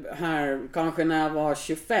 Kanske när jag var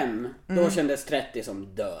 25, då kändes 30 som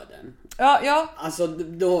döden. Ja. Alltså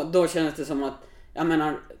då kändes det som att, jag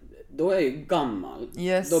menar, då är jag ju gammal.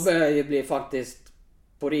 Yes. Då börjar jag ju bli faktiskt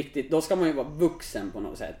på riktigt, då ska man ju vara vuxen på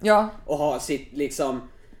något sätt. Ja. Och ha sitt liksom,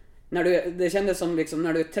 det kändes som liksom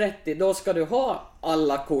när du är 30, då ska du ha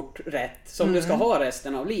alla kort rätt som du ska ha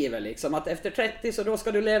resten av livet liksom. Att efter 30 så då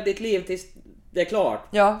ska du leva ditt liv tills det är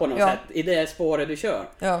klart på något sätt, i det spåret du kör.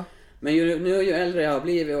 Ja. Men ju äldre jag har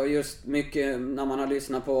blivit och just mycket när man har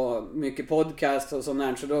lyssnat på mycket podcast och sånt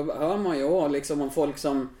där, så då hör man ju liksom om folk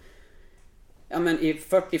som i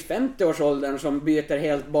 40-50 års åldern som byter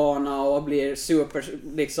helt bana och blir super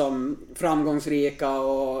liksom framgångsrika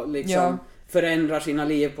och liksom förändrar sina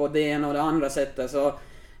liv på det ena och det andra sättet. Så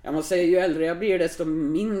jag måste säga, ju äldre jag blir desto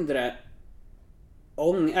mindre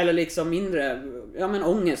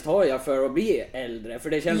ångest har jag för att bli äldre. För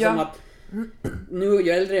det känns som att nu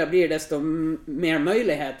ju äldre jag blir desto mer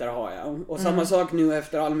möjligheter har jag. Och samma sak nu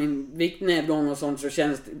efter all min viktnedgång och sånt, så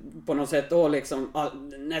känns det på något sätt då liksom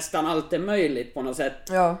nästan allt är möjligt på något sätt.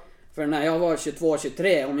 Ja. För när jag var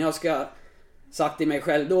 22-23, om jag ska sagt till mig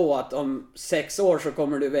själv då att om 6 år så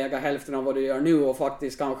kommer du väga hälften av vad du gör nu och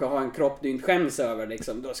faktiskt kanske ha en kropp du inte skäms över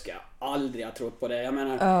liksom, då ska jag aldrig ha trott på det. Jag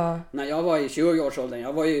menar, när jag var i 20-årsåldern,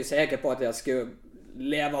 jag var ju säker på att jag skulle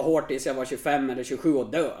leva hårt tills jag var 25 eller 27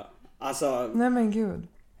 och dö. Alltså, nej men gud.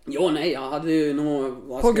 Jag hade ju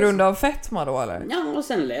nog... På grund av fetma då eller? Ja, och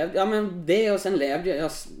sen levde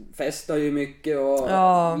jag festade ju mycket och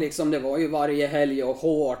liksom det var ju varje helg och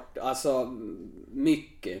hårt, alltså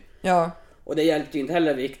mycket. Ja. Och det hjälpte ju inte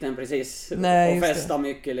heller vikten precis. Nej, och festa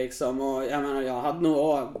mycket liksom. Och jag menar, jag hade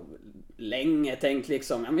nog länge tänkt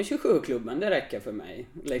liksom, 27-klubben, det räcker för mig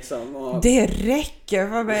liksom. Och... det räcker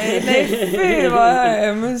för mig? Nej, fy vad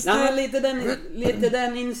hemskt. Lite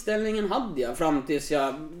den inställningen hade jag fram tills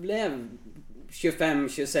jag blev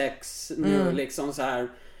 25-26 nu liksom så här.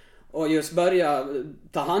 Och just börja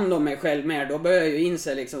ta hand om mig själv mer, då börjar jag ju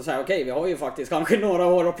inse liksom så här, okej, vi har ju faktiskt kanske några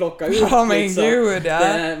år att plocka ut. Ja, men liksom. Gud,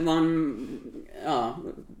 ja.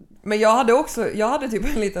 Men jag hade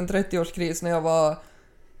typ en liten 30-årskris när jag var,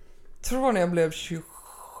 tror när jag blev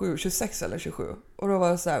 26 eller 27. Och då var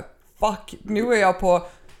jag så här, fuck, nu är jag på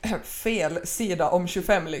fel sida om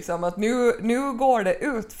 25 liksom. Att nu går det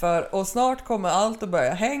ut för och snart kommer allt att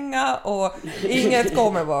börja hänga och inget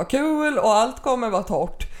kommer vara kul och allt kommer vara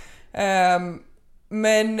torrt.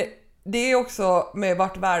 Men det är också med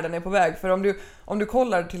vart världen är på väg. För om du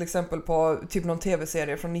kollar till exempel på typ någon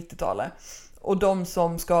tv-serie från 90-talet och de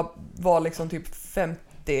som ska vara liksom typ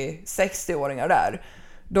 50-60-åringar där,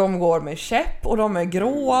 de går med käpp och de är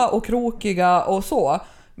gråa och krokiga och så.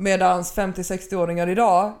 Medan 50-60-åringar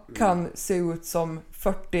idag kan se ut som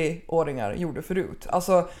 40-åringar gjorde förut.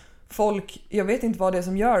 Alltså folk, jag vet inte vad det är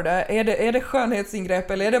som gör det. Är det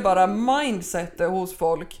skönhetsingrepp eller är det bara mindsetet hos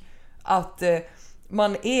folk att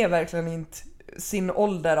man är verkligen inte sin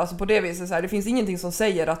ålder. Alltså på det viset så här, det finns ingenting som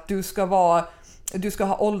säger att du ska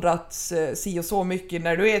ha åldrats si och så mycket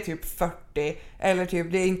när du är typ 40. Eller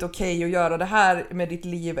typ det är inte okej att göra det här med ditt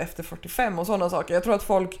liv efter 45 och sådana saker. Jag tror att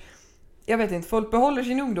folk behåller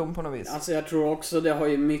sin ungdom på något vis. Alltså jag tror också det har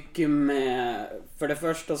ju mycket med, för det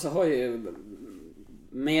första så har ju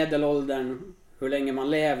medelåldern, hur länge man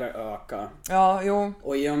lever, ökat. Ja, jo.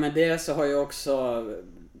 Och i och med det så har ju också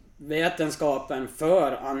vetenskapen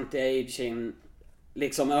för anti-aging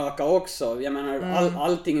liksom öka också. Jag menar,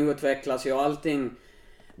 allting utvecklas ju och allting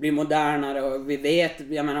blir modernare och vi vet,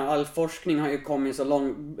 jag menar, all forskning har ju kommit så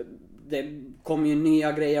långt. Det kommer ju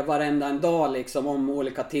nya grejer varenda en dag liksom om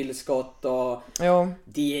olika tillskott och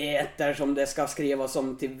dieter som det ska skrivas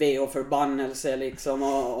om till ve och förbannelse liksom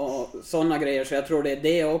och sådana grejer. Så jag tror det är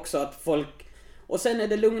det också att folk... Och sen är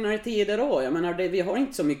det lugnare tider då. Jag menar, vi har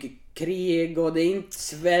inte så mycket krig och det är inte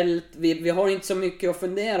svält. Vi har inte så mycket att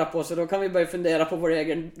fundera på, så då kan vi börja fundera på vår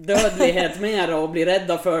egen dödlighet mer och bli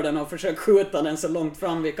rädda för den och försöka skjuta den så långt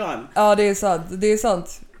fram vi kan. Ja, det är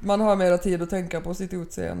sant. Man har mer tid att tänka på sitt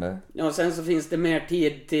utseende. Ja, och sen så finns det mer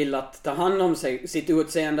tid till att ta hand om sitt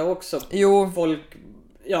utseende också. Jo. Folk,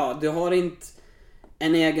 du har inte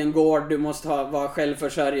en egen gård, du måste vara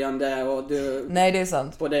självförsörjande och du... Nej, det är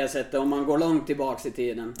sant. På det sättet, om man går långt tillbaks i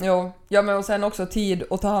tiden. Jo, ja, men och sen också tid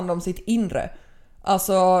att ta hand om sitt inre.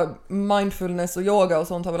 Alltså, mindfulness och yoga och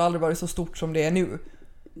sånt har väl aldrig varit så stort som det är nu.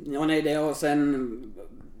 Ja, nej, det och sen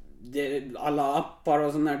alla appar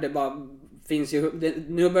och sånt där, det bara finns ju...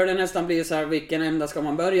 nu börjar det nästan bli så här, vilken ända ska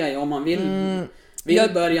man börja i om man vill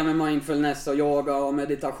börja med mindfulness och yoga och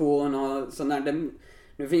meditation och sånt där.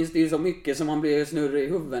 Nu finns det ju så mycket som man blir snurrig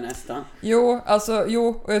i huvudet nästan. Jo,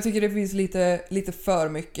 och jag tycker det finns lite för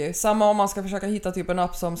mycket. Samma om man ska försöka hitta typ en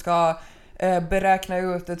app som ska beräkna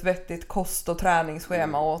ut ett vettigt kost- och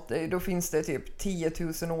träningsschema åt dig. Då finns det typ 10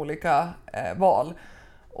 000 olika val.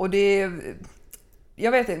 Och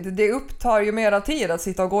jag vet inte, det upptar ju mera tid att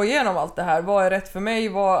sitta och gå igenom allt det här. Vad är rätt för mig?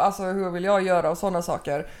 Hur vill jag göra och sådana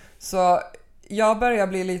saker. Så jag börjar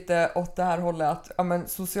bli lite åt det här hållet att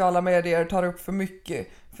sociala medier tar upp för mycket.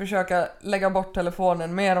 Försöka lägga bort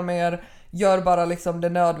telefonen mer och mer. Gör bara liksom det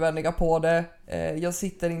nödvändiga på det. Jag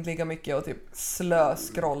sitter inte lika mycket och typ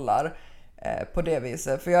slöskrollar på det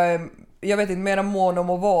viset. För jag vet inte, mer mån om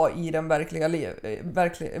att vara i den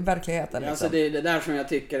verkligheten. Liksom. Alltså det är det där som jag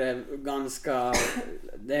tycker är ganska...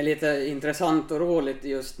 det är lite intressant och roligt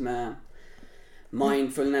just med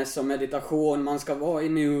mindfulness och meditation. Man ska vara i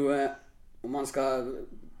nu och man ska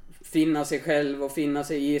finna sig själv och finna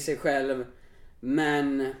sig i sig själv.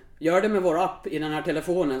 Men gör det med vår app i den här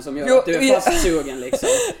telefonen som gör att du är fastsugen liksom.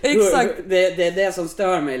 Exakt. Det är det som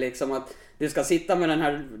stör mig liksom, att du ska sitta med den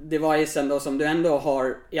här devicen då som du ändå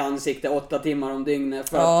har i ansikte 8 timmar om dygnet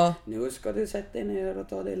för att nu ska du sätta dig ner och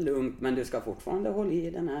ta det lugnt, men du ska fortfarande hålla i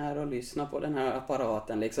den här och lyssna på den här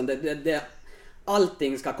apparaten liksom.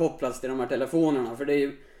 Allting ska kopplas till de här telefonerna, för det är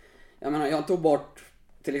ju, jag menar, jag tog bort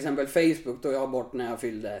till exempel Facebook då jag bort när jag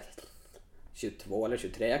fyllde 22 eller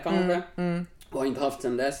 23 kanske. Och har inte haft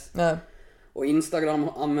sen dess. Nej. Och Instagram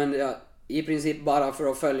använder jag i princip bara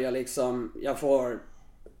för att följa liksom, jag får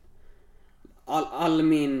all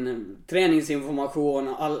min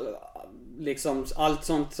träningsinformation, allt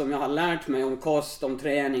sånt som jag har lärt mig om kost, om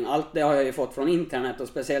träning, allt det har jag ju fått från internet och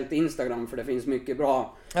speciellt Instagram, för det finns mycket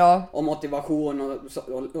bra och motivation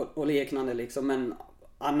och liknande liksom. Men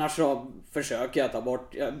annars så försöker jag ta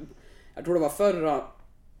bort, jag tror det var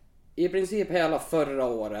i princip hela förra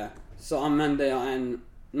året så använde jag en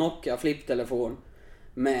Nokia flipptelefon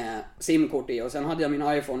med simkort i, och sen hade jag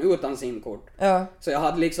min iPhone utan simkort. Så jag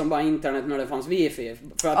hade liksom bara internet när det fanns wifi.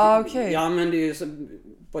 För att jag använde ju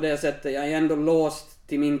på det sättet, jag är ändå låst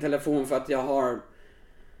till min telefon för att jag har,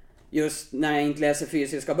 just när jag inte läser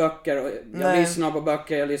fysiska böcker och jag lyssnar på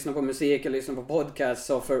böcker, jag lyssnar på musik, jag lyssnar på podcast,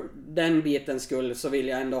 så för den bitens skull så vill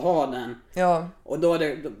jag ändå ha den. Och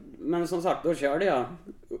men som sagt, då körde jag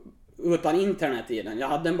utan internet i den. Jag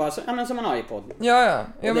hade den bara som en iPod. Och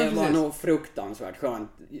det var nog fruktansvärt skönt.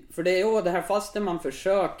 För det är det här, fast man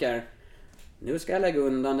försöker, nu ska jag lägga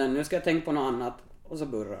undan den, nu ska jag tänka på något annat, och så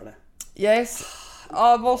burrar det. Yes.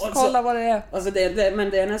 Måste kolla vad det är. Alltså men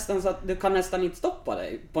det är nästan så att du kan nästan inte stoppa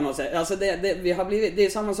dig på något sätt. Alltså det är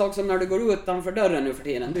samma sak som när du går utanför dörren nu för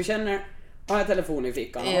tiden. Du känner, har jag telefon i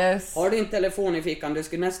fickan? Yes. Har du inte telefon i fickan, du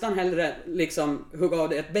skulle nästan hellre liksom hugga av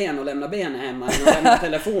dig ett ben och lämna benet hemma än att lämna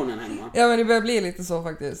telefonen hemma. Ja, men det börjar bli lite så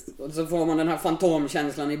faktiskt. Och så får man den här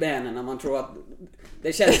fantomkänslan i benen när man tror att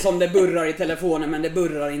det känns som det burrar i telefonen, men det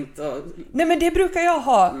burrar inte. Nej, men det brukar jag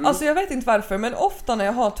ha. Alltså jag vet inte varför, men ofta när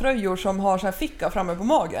jag har tröjor som har så här ficka framme på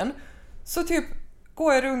magen, så typ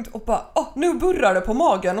går jag runt och bara, nu burrar det på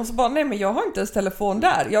magen, och så bara, nej men jag har inte ens telefon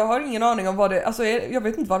där. Jag har ingen aning om vad det är. Alltså jag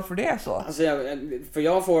vet inte varför det är så. Alltså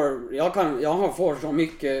jag får så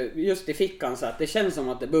mycket just i fickan så att det känns som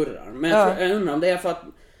att det burrar. Men jag undrar om det är för att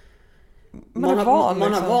man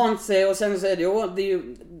har vant sig, och sen så är det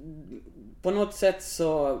ju på något sätt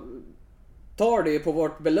så tar det ju på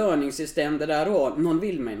vårt belöningssystem det där då, någon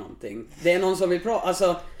vill mig någonting. Det är någon som vill prata,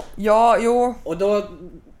 alltså. Och då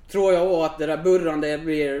tror jag att det där burrande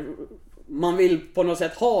blir, man vill på något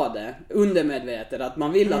sätt ha det undermedvetet, att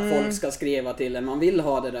man vill att folk ska skriva till en, man vill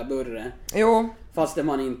ha det där burre. Fast det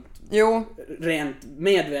man inte rent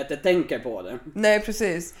medvetet tänker på det. Nej,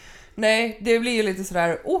 precis. Nej, det blir ju lite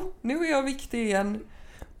sådär, nu är jag viktig igen.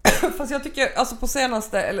 Fast jag tycker, alltså på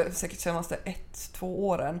senaste 1-2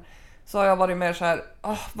 åren så har jag varit mer så här,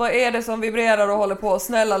 vad är det som vibrerar och håller på?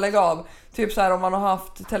 Snälla lägg av. Typ så här, om man har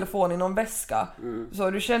haft telefon i någon väska, så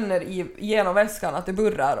du känner genom väskan att det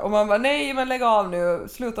burrar, och man bara, nej men lägg av nu,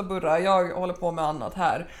 sluta burra, jag håller på med annat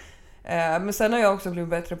här. Men sen har jag också blivit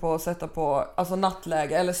bättre på att sätta på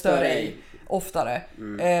nattläge eller större oftare.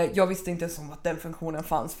 Jag visste inte ens om att den funktionen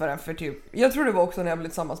fanns förrän för typ, jag tror det var också när jag blev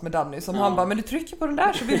tillsammans med Danny, som han bara, men du trycker på den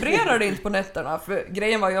där så vibrerar det inte på nätterna. För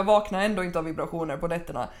grejen var, jag vaknar ändå inte av vibrationer på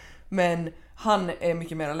nätterna, men han är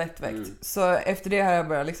mycket mer lättväckt. Så efter det har jag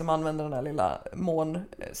börjat liksom använda den där lilla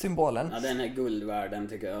månsymbolen. Ja, den är guld värd, den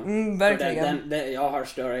tycker jag. Verkligen. Jag har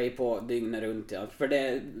större på dygnet runt, för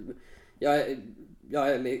det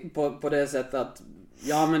jag är på det sättet att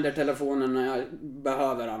jag använder telefonen när jag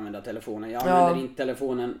behöver använda telefonen. Jag använder inte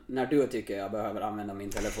telefonen när du tycker jag behöver använda min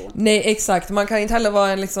telefon. Nej, exakt. Man kan inte heller vara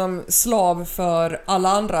en liksom slav för alla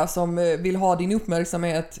andra som vill ha din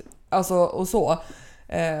uppmärksamhet. Alltså, och så.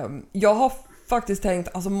 Jag har faktiskt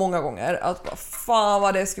tänkt alltså många gånger att fan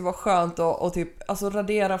vad det skulle vara skönt att typ alltså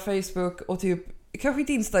radera Facebook och typ kanske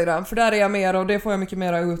inte Instagram, för där är jag mer och det får jag mycket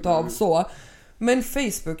mer ut av så. Men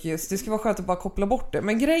Facebook just, det skulle vara skönt att bara koppla bort det.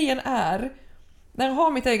 Men grejen är, när jag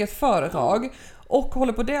har mitt eget företag och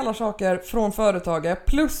håller på att dela saker från företaget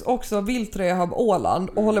plus också viltrehab Åland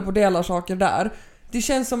och håller på att dela saker där. Det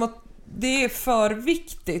känns som att det är för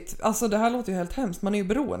viktigt. Alltså det här låter ju helt hemskt, man är ju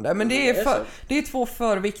beroende. Men det är 2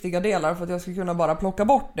 för viktiga delar för att jag ska kunna bara plocka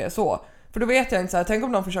bort det så. För då vet jag inte så här, tänk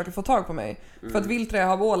om de försöker få tag på mig. För att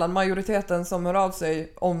viltrehab Åland, majoriteten som hör av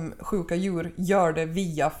sig om sjuka djur gör det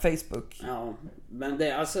via Facebook. Ja, men det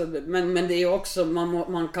är alltså, men det är också,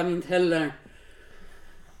 man kan inte heller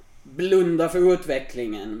blunda för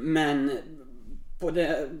utvecklingen, men på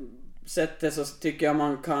det sättet så tycker jag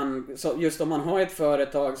man kan, så just om man har ett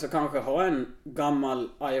företag så kanske ha en gammal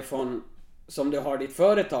iPhone som du har ditt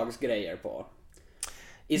företags grejer på.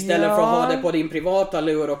 Istället för att ha det på din privata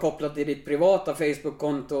lur och kopplat till ditt privata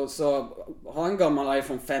Facebook-konto, så ha en gammal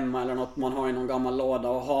iPhone 5 eller något man har i någon gammal låda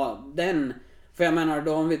och ha den. För jag menar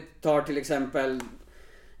då om vi tar till exempel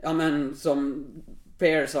som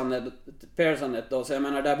Pearsonet då, så jag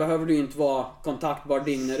menar där behöver du inte vara kontaktbar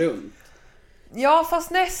dygnet runt. Ja,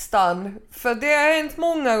 fast nästan. För det har hänt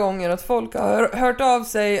många gånger att folk har hört av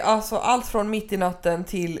sig, alltså allt från mitt i natten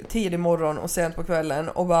till tidig morgon och sent på kvällen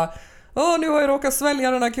och bara nu har jag råkat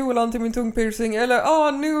svälja den här kulan till min tungpiercing,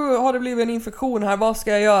 eller nu har det blivit en infektion här, vad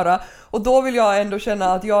ska jag göra? Och då vill jag ändå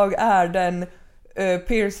känna att jag är den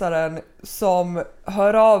piercaren som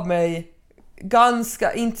hör av mig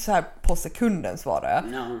ganska, inte så här på sekunden svarar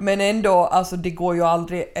jag. No. Men ändå, alltså det går ju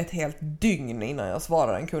aldrig ett helt dygn innan jag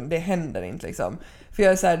svarar en kund. Det händer inte liksom. För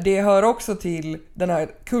jag är så här, det hör också till den här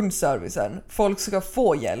kundservicen. Folk ska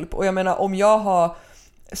få hjälp. Och jag menar, om jag har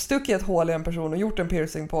stuckit ett hål i en person och gjort en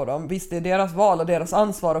piercing på dem, visst det är deras val och deras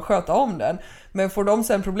ansvar att sköta om den. Men får de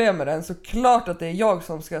sen problem med den, så klart att det är jag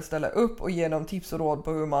som ska ställa upp och ge dem tips och råd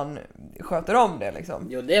på hur man sköter om det liksom.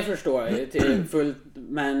 Jo, det förstår jag ju till fullt,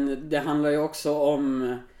 men det handlar ju också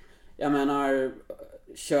om, jag menar,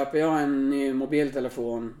 köper jag en ny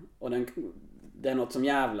mobiltelefon och det är något som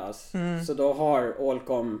jävlas, så då har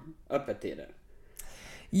Allcom öppet tider.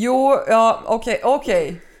 Jo, ja,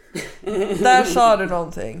 okej. Där sa du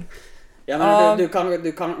någonting. Jag menar,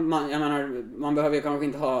 jag menar, man behöver ju kanske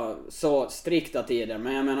inte ha så strikta tider,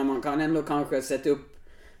 men jag menar man kan ändå kanske sätta upp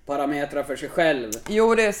parametrar för sig själv.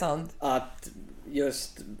 Jo, det är sant. Att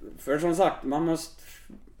just, för som sagt, man måste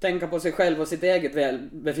tänka på sig själv och sitt eget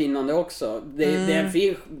välbefinnande också. Det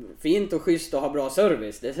är fint och schysst att ha bra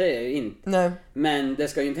service, det säger jag ju inte. Nej. Men det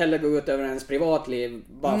ska ju inte heller gå ut över ens privatliv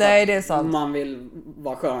bara Nej, för det är att sant. man vill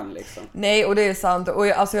vara skön liksom. Nej, och det är sant. Och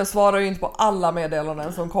jag svarar ju inte på alla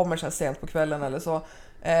meddelanden som kommer så här sent på kvällen eller så.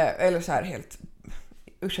 Eller så här helt...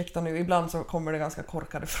 Ursäkta nu, ibland så kommer det ganska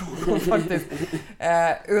korkade frågor faktiskt.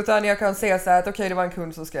 Utan jag kan säga så här att okej, det var en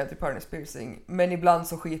kund som skrev till Pernis piercing, men ibland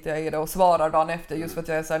så skiter jag i det och svarar dagen efter, just för att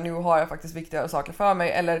jag är så här, nu har jag faktiskt viktigare saker för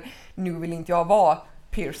mig, eller nu vill inte jag vara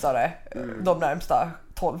piercare de närmsta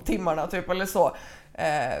 12 timmarna typ eller så.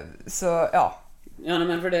 Så ja. Ja,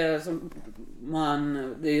 men för det är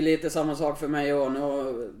det är ju lite samma sak för mig och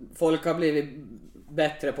folk har blivit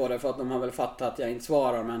bättre på det för att de har väl fattat att jag inte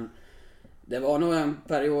svarar, men det var nog en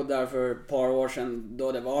period där för ett par år sedan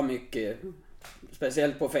då det var mycket,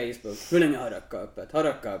 speciellt på Facebook. Hur länge har Rökka öppet? Har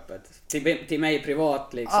Rökka öppet? Till mig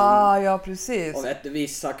privat liksom. Ja, precis. Och vet du,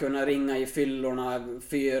 vissa kunna ringa i fyllorna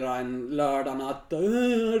 4 en lördag-natt.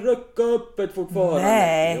 Rökka öppet fortfarande.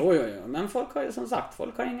 Nej. Jo. Men folk har ju som sagt,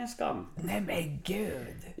 folk har ingen skam. Nej men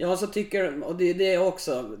gud. Ja, så tycker, och det är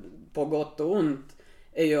också på gott och ont,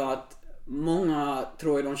 är ju att många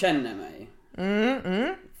tror ju de känner mig.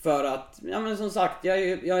 För att, ja men som sagt,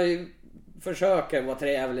 jag försöker vara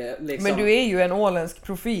trevlig liksom. Men du är ju en åländsk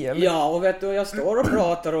profil. Ja, och vet du, jag står och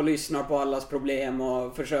pratar och lyssnar på allas problem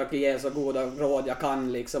och försöker ge så goda råd jag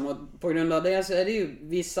kan liksom. Och på grund av det så är det ju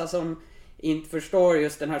vissa som inte förstår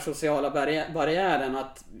just den här sociala barriären,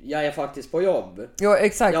 att jag är faktiskt på jobb. Jo,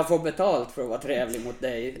 exakt. Jag får betalt för att vara trevlig mot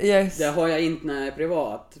dig. Yes. Det har jag inte när jag är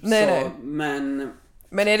privat. Nej.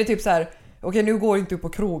 Men är det typ så här, okej, nu går inte upp på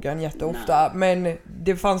krogen jätteofta, men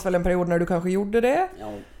det fanns väl en period när du kanske gjorde det?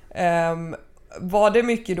 Ja. Var det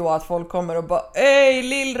mycket då att folk kommer och bara ej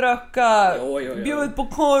Lill-Rökka, bjud på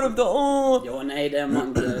korv då? Jo, nej,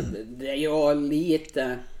 det är ju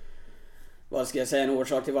lite... vad ska jag säga, en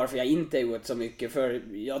orsak till varför jag inte är ute så mycket. För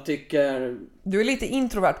jag tycker... Du är lite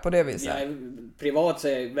introvert på det viset. Privat så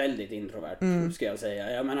är jag väldigt introvert, ska jag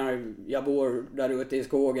säga. Jag menar, jag bor där ute i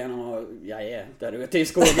skogen och jag är där ute i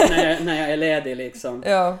skogen när jag är ledig liksom.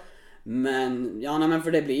 Ja. Men, men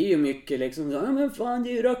för det blir ju mycket liksom, ja men fan, det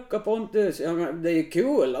är ju Rökka-Pontus. Ja, det är ju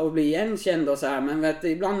kul att bli igenkänd och så här, men vet du,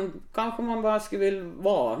 ibland kanske man bara skulle vilja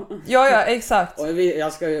vara. Ja, exakt. Och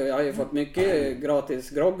jag har ju fått mycket gratis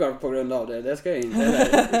groggar på grund av det. Det ska jag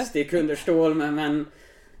inte sticka under stål med, men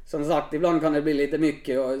som sagt, ibland kan det bli lite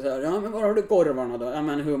mycket och så här, ja men var har du korvarna då? Ja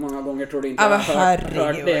men hur många gånger tror du inte jag har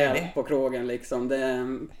hört det på krogen liksom?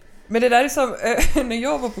 Men det där är som, när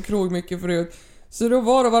jag var på krog mycket förut, så då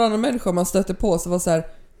var det varannan människa man stötte på så var så här: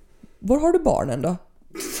 var har du barnen då?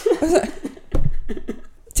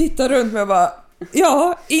 Titta runt mig och bara,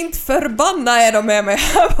 ja, inte förbanna är de med mig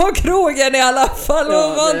här på krogen i alla fall.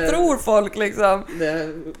 Ja, vad tror folk liksom?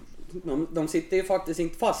 De sitter ju faktiskt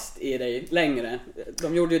inte fast i dig längre.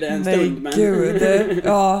 De gjorde ju det en nej, stund. Men... Gud.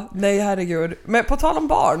 Ja, nej herregud. Men på tal om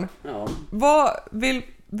barn. Ja. Vad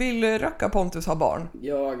vill Rökka-Pontus ha barn?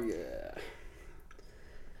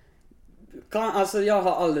 Jag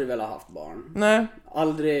har aldrig velat haft barn. Nej.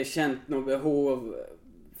 Aldrig känt något behov.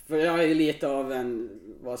 För jag är lite av en,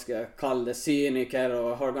 vad ska jag kalla det, cyniker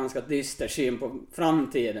och har ganska dyster syn på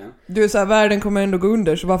framtiden. Du är så här, världen kommer ändå gå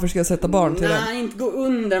under, så varför ska jag sätta barn till den? Nej, inte gå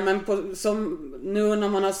under, men som nu när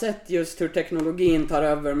man har sett just hur teknologin tar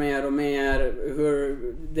över mer och mer, hur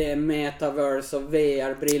det är metaverse och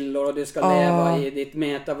VR-brillor och du ska leva i ditt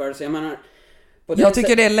metaverse. Jag menar, jag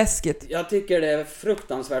tycker det är läskigt. Jag tycker det är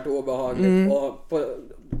fruktansvärt obehagligt.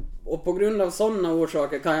 Och på grund av sådana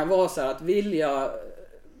orsaker kan jag vara så här att vilja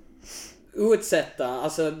utsätta,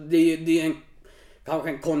 alltså det är kanske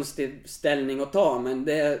en konstig ställning att ta, men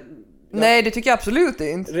nej, det tycker jag absolut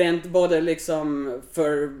inte. Rent både liksom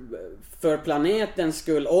för planetens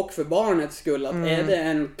skull och för barnets skull, att är det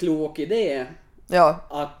en klok idé? Ja.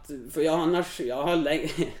 För jag har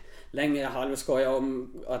länge halvskojat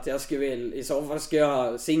om att jag i så fall skulle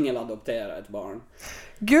jag singeladoptera ett barn.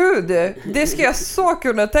 Gud, det ska jag så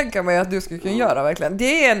kunna tänka mig att du skulle kunna göra verkligen.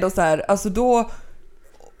 Det är ändå så här, alltså då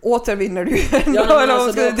återvinner du ändå,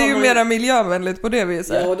 det är ju mera miljövänligt på det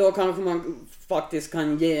viset. Ja, och då kanske man faktiskt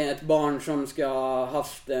kan ge ett barn som ska ha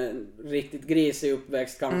haft en riktigt grisig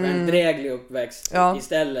uppväxt, kanske en dräglig uppväxt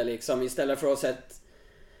istället för att sett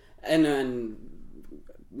ännu en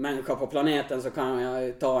människa på planeten, så kan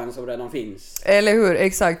jag ta en som redan finns. Eller hur,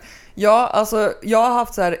 exakt. Ja, alltså jag har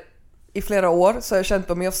haft så här i flera år, så har jag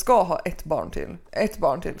känt om jag ska ha ett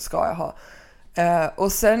barn till ska jag ha.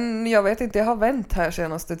 Och sen, jag vet inte, jag har vänt här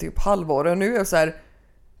senaste typ halvår, och nu är jag så här,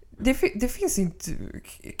 det finns inte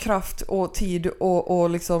kraft och tid och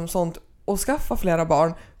liksom sånt att skaffa flera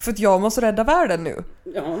barn, för att jag måste rädda världen nu.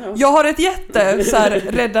 Ja. Jag har ett jätte så här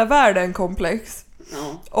rädda världen komplex.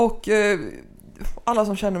 Ja. Och alla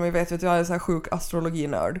som känner mig vet att jag är så här sjuk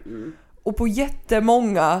astrologinörd. Och på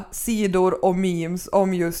jättemånga sidor och memes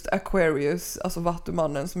om just Aquarius, alltså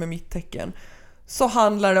vattumannen som är mitt tecken, så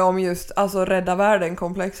handlar det om just alltså rädda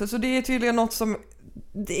världen-komplexet. Så det är tydligen något som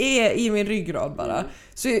det är i min ryggrad bara.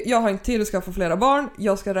 Så jag har inte tid att skaffa flera barn,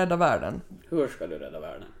 jag ska rädda världen. Hur ska du rädda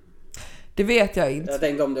världen? Det vet jag inte. Jag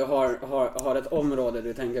tänkte om du har ett område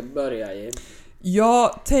du tänker börja i.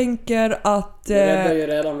 Jag tänker att... Du räddar ju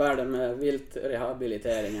redan världen med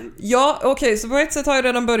viltrehabiliteringen. Ja, okej, så på ett sätt har jag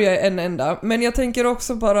redan börjat en enda. Men jag tänker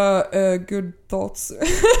också bara good thoughts.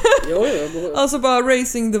 Jo. Alltså bara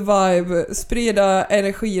raising the vibe, sprida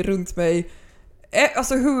energi runt mig.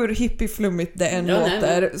 Alltså hur hippie-flummigt det än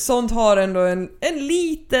låter. Nej. Sånt har ändå en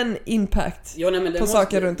liten impact på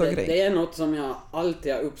saker runt omkring. Det är något som jag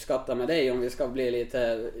alltid har uppskattat med dig, om vi ska bli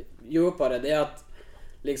lite djupare. Det är att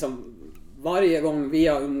liksom varje gång vi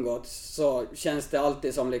har umgåtts så känns det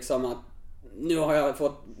alltid som liksom att nu har jag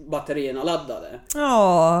fått batterierna laddade.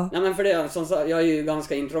 Ja. Nej, men för det, som sagt, jag är ju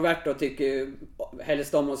ganska introvert och tycker ju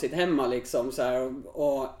helst om att sitta hemma liksom så här,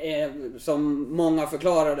 och är, som många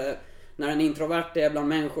förklarade, när en introvert är bland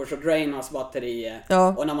människor så drainas batteriet.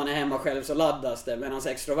 Ja. Och när man är hemma själv så laddas det. Medan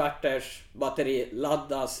extroverters batteri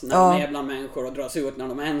laddas när de är bland människor och dras ut när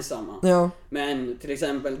de är ensamma. Ja. Men till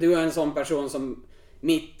exempel, du är en sån person som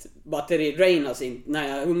mitt batteri drainas inte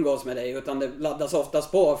när jag umgås med dig, utan det laddas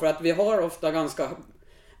oftast på. För att vi har ofta ganska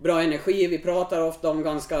bra energi. Vi pratar ofta om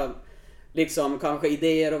ganska liksom kanske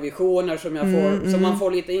idéer och visioner som jag får, så man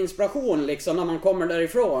får lite inspiration liksom när man kommer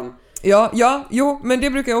därifrån. Ja, men det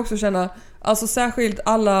brukar jag också känna. Alltså särskilt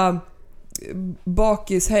alla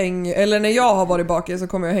bakishäng, eller när jag har varit bakis så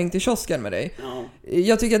kommer jag häng till kiosken med dig. Ja.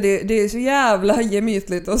 Jag tycker att det är så jävla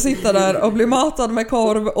gemytligt att sitta där och bli matad med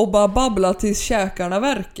korv och bara babbla tills käkarna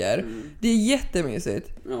värker. Det är jättemysigt.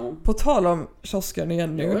 Ja. På tal om kiosken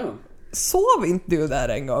igen nu. Ja. Sov inte du där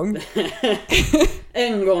en gång?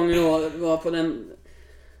 En gång jag var på den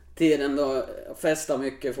tiden då jag festade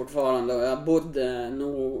mycket fortfarande och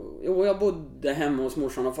jag bodde hemma hos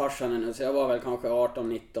morsan och farsan nu, så jag var väl kanske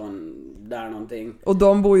 18-19 där någonting. Och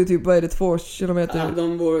de bor ju typ, vad är det, 2 kilometer? Ja,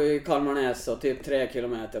 de bor i Kalmarnäs och typ 3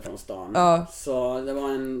 kilometer från stan. Ja. Så det var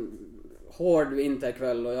en hård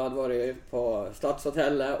vinterkväll och jag hade varit på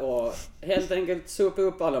Stadshotellet och helt enkelt supit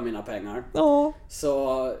upp alla mina pengar. Ja.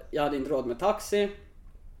 Så jag hade inte råd med taxi.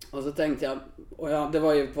 Och så tänkte jag, det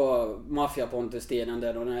var ju på Rökka-Pontus tiden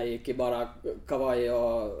där då när jag gick i bara kavaj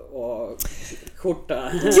och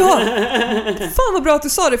skjorta. Ja! Fan vad bra att du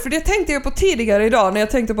sa det, för det tänkte jag på tidigare idag när jag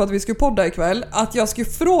tänkte på att vi skulle podda ikväll, att jag skulle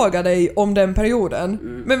fråga dig om den perioden.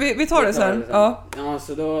 Men vi tar det sen. Ja,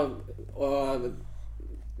 så då... Och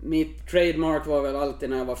mitt trademark var väl alltid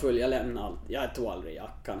när jag var full, jag lämnade allt. Jag tog aldrig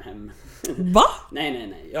jackan hem. Va?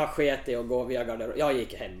 Nej. Jag sket i att gå via garderob. Jag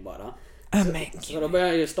gick hem bara. Så då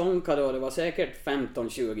började jag ju stånka då, det var säkert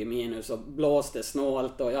 15-20 minus och blåste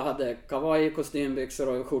snålt och jag hade kavaj, kostymbyxor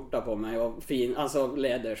och skjorta på mig och alltså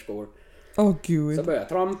läderskor. Gud. Så började jag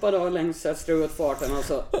trampa då längs strutfarten och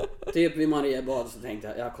så typ vid Mariebad så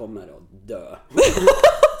tänkte jag kommer att dö.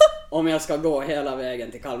 Om jag ska gå hela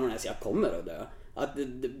vägen till Kalmarnäs, jag kommer att dö. Att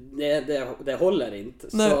det håller inte.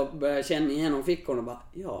 Nej. Så började jag känna igenom fickorna och bara,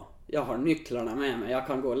 jag har nycklarna med mig, jag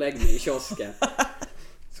kan gå och lägga mig i kiosken.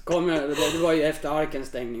 Det var ju efter arkens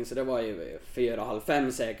stängning, så det var ju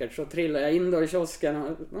 4:30 säkert. Så trillade jag in då i kiosken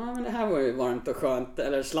och men det här var ju varmt och skönt.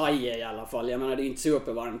 Eller slaje i alla fall. Jag menar, det är inte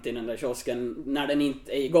supervarmt i den där kiosken när den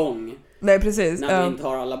inte är igång. Nej, precis. När vi inte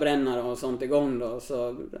har alla brännare och sånt igång då.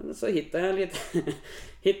 Så hittade jag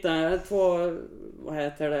hittade jag 2, vad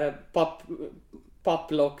heter det,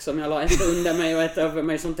 papplock som jag la ett under mig och ett över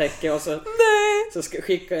mig som täcke. Och så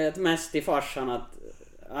skickade jag ett mess till farsan att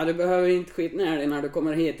du behöver inte skita ner dig när du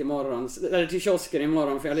kommer hit imorgon, eller till kiosken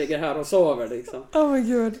imorgon, för jag ligger här och sover liksom. Oh my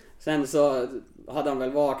god. Sen så hade han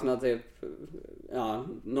väl vaknat typ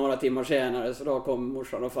några timmar senare, så då kom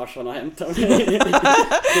morsan och farsan och hämtade mig.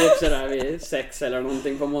 Typ sådär vid 6 eller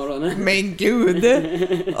någonting på morgonen. Men gud!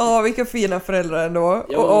 Vilka fina föräldrar ändå.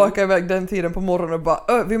 Jo. Och åka iväg den tiden på morgonen och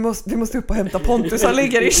bara vi måste upp och hämta Pontus, han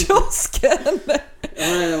ligger i kiosken.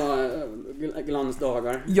 Det var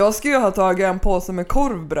glansdagar. Jag skulle ju ha tagit en påse med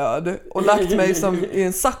korvbröd och lagt mig som i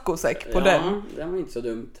en saccosäck på den. Ja, det var inte så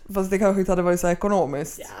dumt. Fast det kanske inte hade varit så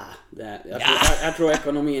ekonomiskt. Jag tror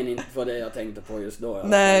ekonomin inte var det jag tänkte på just då.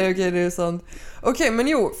 Nej, okej, det är sant. Okej, men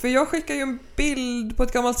för jag skickade ju en bild på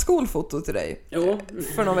ett gammalt skolfoto till dig. Jo.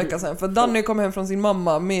 För några veckor sedan. För Danny kom hem från sin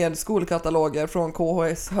mamma med skolkataloger från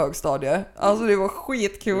KHS högstadie. Alltså det var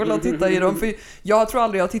skitkul att titta i dem. För jag tror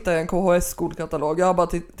aldrig jag tittat i en KHS skolkatalog. Jag har bara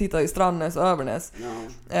tittat i Strandnäs och Övernäs.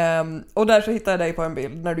 Ja. Och där så hittade jag dig på en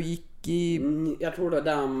bild när du gick i... Jag tror det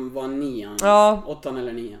där var 9. Ja. 8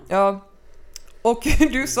 eller 9. Ja. Och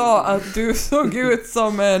du sa att du såg ut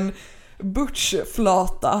som en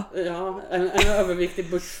butchflata. Ja, en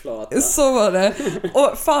överviktig butchflata. Så var det.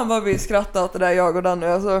 Och fan vad vi skrattade åt det där, jag och Danny.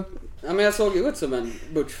 Alltså. Ja, men jag såg ut som en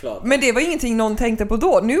butchflata. Men det var ingenting någon tänkte på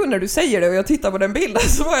då. Nu när du säger det och jag tittar på den bilden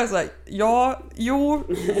så var jag så här,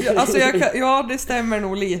 alltså det stämmer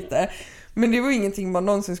nog lite. Men det var ingenting man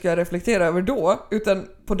någonsin skulle reflektera över då. Utan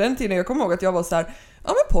på den tiden, jag kommer ihåg att jag var så här,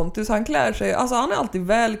 ja men Pontus han klär sig, alltså han är alltid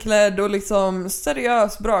välklädd och liksom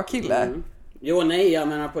seriös, bra kille. Mm. Jo, nej, jag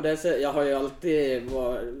menar på det sättet, jag har ju alltid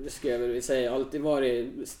alltid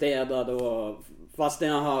varit städad och fast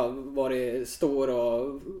jag har varit stor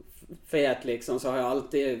och fet liksom, så har jag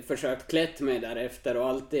alltid försökt klätt mig därefter och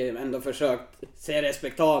alltid ändå försökt se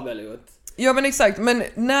respektabel ut. Ja men exakt, men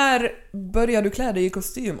när började du klä dig i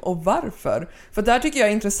kostym och varför? För det här tycker jag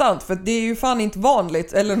är intressant, för det är ju fan inte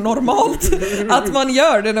vanligt eller normalt att man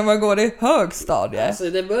gör det när man går i högstadiet.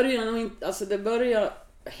 Alltså det börjar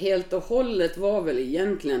helt och hållet var väl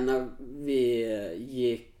egentligen när vi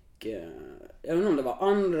gick, jag vet inte om det var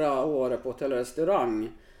andra året på hotell och restaurang.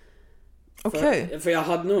 Okej. För jag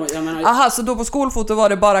hade nog, aha, så då på skolfoto var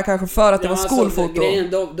det bara kanske för att det var skolfoto? Alltså, grejen,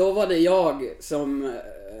 då var det jag som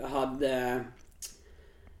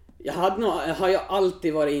jag har ju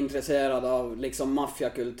alltid varit intresserad av liksom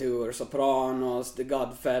maffiakultur, Sopranos, The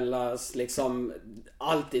Godfellas, liksom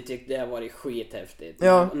alltid tyckte det var skithäftigt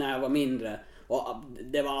när jag var mindre, och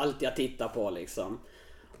det var allt jag tittade på liksom.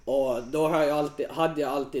 Och då hade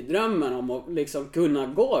jag alltid drömmen om att liksom kunna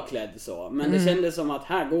gå klädd så. Men det kändes som att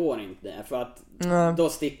här går inte det, för att då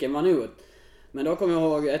sticker man ut. Men då kommer jag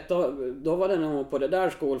ihåg, då var det nog på det där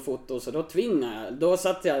skolfotot, så då tvingade jag. Då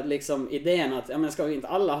satte jag liksom idén att, ja men ska vi inte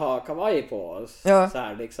alla ha kavaj på oss? Ja. Så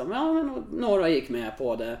här liksom, ja men några gick med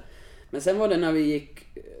på det. Men sen var det när vi gick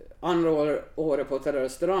andra året på en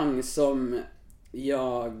restaurang som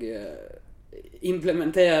jag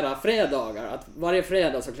implementerade fredagar. Att varje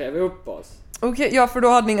fredag så klev vi upp oss. Okej, ja, för då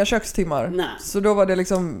hade ni inga kökstimmar. Nej. Så då var det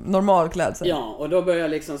liksom normal klädsel. Ja, och då började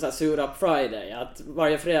jag liksom så här sura up Friday. Att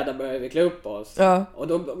varje fredag började vi klä upp oss. Ja. Och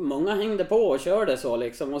då många hängde på och körde så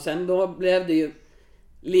liksom. Och sen då blev det ju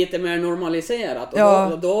lite mer normaliserat.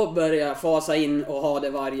 Och då började jag fasa in och ha det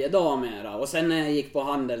varje dag mera. Och sen när jag gick på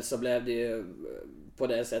handel så blev det ju på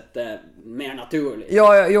det sättet mer naturligt.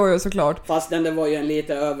 Ja, såklart. Fastän det var ju en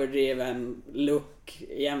lite överdriven look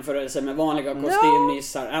i jämförelse med vanliga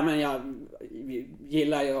kostymnissar. Ja, men jag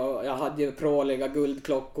gillar ju, jag hade ju pråliga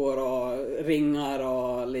guldklockor och ringar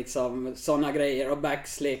och liksom såna grejer och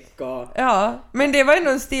backslick och... Ja, men det var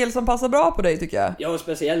ändå en stil som passar bra på dig, tycker jag. Ja,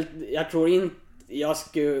 speciellt, jag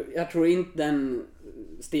tror inte den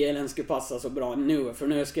stilen skulle passa så bra nu, för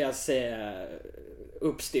nu ska jag se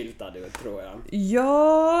uppstyltad ut, tror jag.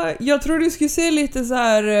 Ja, jag tror du skulle se lite så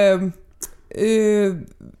här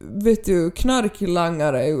vet du,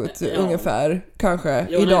 knarklangare ut ungefär, kanske,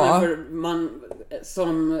 idag.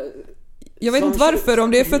 Jag vet inte varför,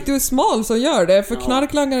 om det är för att du är smal så gör det, för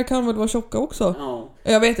knarklangare kan väl vara tjocka också. Ja.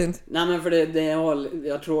 Jag vet inte. Nej, men för det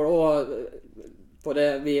jag tror på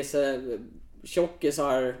det viset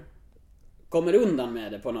tjockisar kommer undan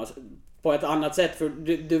med det på ett annat sätt, för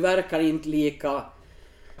du verkar inte lika,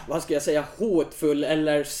 vad ska jag säga, hotfull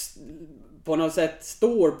eller på något sätt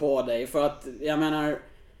stor på dig, för att jag menar,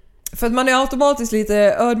 för att man är automatiskt lite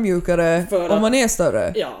ödmjukare om man är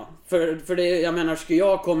större. Ja, för det, jag menar, skulle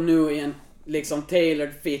jag komma nu i en liksom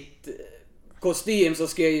tailored fit kostym så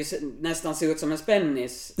ska jag ju nästan se ut som en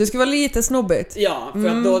spännis. Det ska vara lite snobbigt. Ja,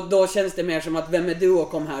 för att då känns det mer som att vem är du och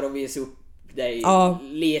kom här och visa upp dig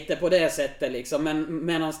lite på det sättet liksom. Men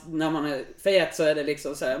medan när man är fet så är det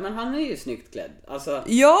liksom så här, men han är ju snyggt klädd. Alltså,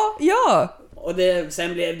 ja. Och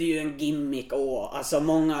sen blev det ju en gimmick alltså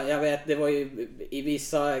många, jag vet, det var ju i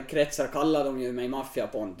vissa kretsar kallade de ju mig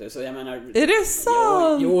Rökka-Pontus, så jag menar, är det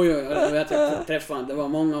sant? Jo, jag vet, jag träffade, det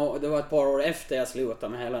var ett par år efter jag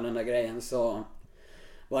slutade med hela den där grejen, så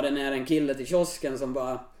var det när en kille till kiosken som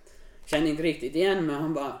bara kände inte riktigt igen mig,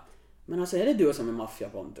 han bara, men alltså är det du som är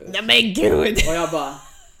Rökka-Pontus? Nej men gud! Och jag bara,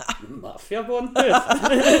 Rökka-Pontus?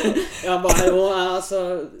 Jag bara,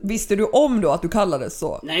 alltså... Visste du om då att du kallades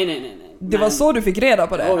så? Nej. Det var så du fick reda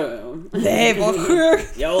på det? Jo. Nej, vad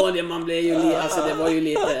sjukt! Ja, man blev ju alltså det var ju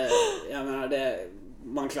lite, jag menar,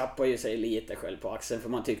 man klappar ju sig lite själv på axeln, för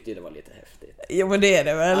man tyckte ju det var lite häftigt. Jo, men det är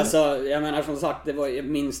det väl? Alltså, jag menar, som sagt, det var ju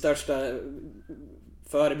min största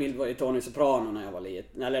förebild var ju Tony Soprano när jag var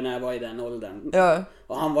liten, eller när jag var i den åldern. Ja.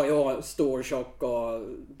 Och han var ju stor, tjock och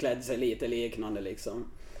klädde sig lite liknande liksom.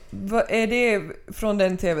 Vad är det från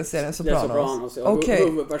den tv-serien Sopranos? Det är Sopranos, ja. Okay.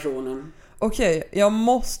 Huvudpersonen. Okej, jag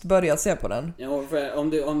måste börja se på den. Ja, för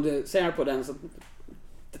om du ser på den så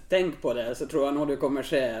tänk på det, så tror jag nog du kommer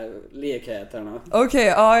se likheterna. Okej,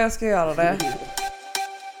 ja, jag ska göra det.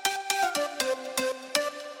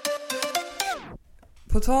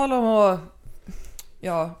 På tal om att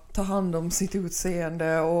ta hand om sitt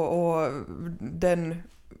utseende och den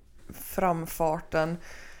framfarten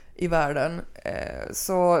i världen,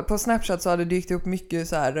 så på Snapchat så hade det dykt upp mycket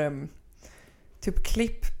så här typ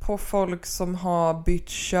klipp på folk som har bytt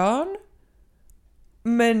kön,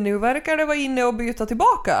 men nu verkar det vara inne och byta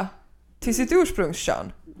tillbaka till sitt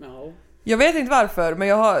ursprungskön. No. Jag vet inte varför, men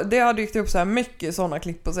det har dykt upp så här mycket sådana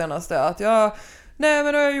klipp på senaste, att jag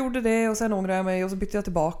gjorde det och sen ångrade jag mig och så bytte jag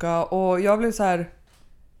tillbaka, och jag blev så här,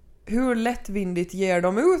 hur lättvindigt ger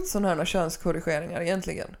de ut sådana här könskorrigeringar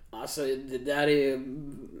egentligen? Alltså det där är ju,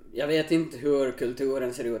 jag vet inte hur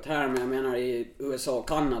kulturen ser ut här, men jag menar i USA och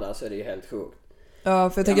Kanada så är det ju helt sjukt. Ja,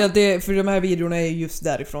 för jag tänker att för de här videorna är just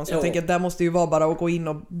därifrån, så jag tänker att där måste ju vara bara att gå in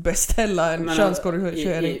och beställa en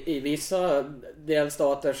könskorrigering. I vissa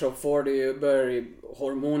delstater så får du ju börja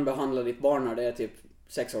hormonbehandla ditt barn när det är typ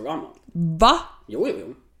 6 år gammalt. Va? Jo.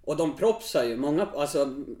 Och de propsar ju, många,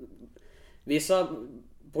 alltså vissa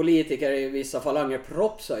politiker i vissa falanger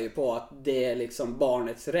propsar ju på att det är liksom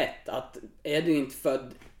barnets rätt. Att är du inte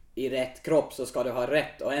född i rätt kropp så ska du ha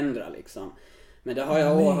rätt att ändra liksom. Men det har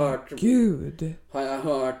jag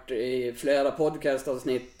hört i flera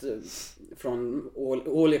podcastavsnitt från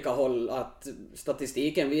olika håll, att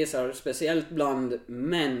statistiken visar, speciellt bland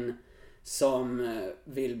män, som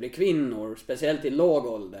vill bli kvinnor, speciellt i låg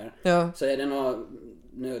ålder, så är det nog,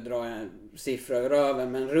 nu drar jag siffror ur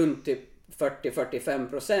röven, men runt typ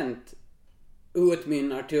 40-45%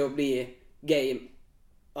 utmynnar till att bli gay,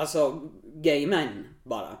 alltså gay män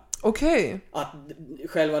bara. Okej. Att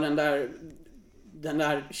själva den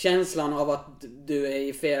där känslan av att du är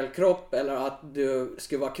i fel kropp eller att du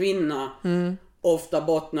skulle vara kvinna ofta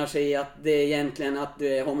bottnar sig i att det är egentligen att du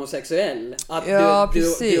är homosexuell. Att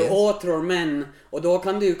du åtrår män, och då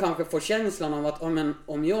kan du kanske få känslan av att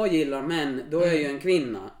om jag gillar män, då är jag ju en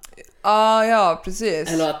kvinna. Ja,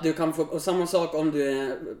 precis. Eller att du kan få, och samma sak om du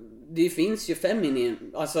är, det finns ju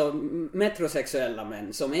alltså metrosexuella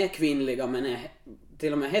män som är kvinnliga men är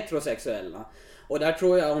till och med heterosexuella. Och där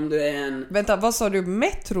tror jag om du är en... Vänta, vad sa du?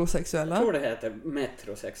 Metrosexuella? Jag tror det heter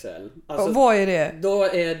metrosexuell. Alltså, och vad är det? Då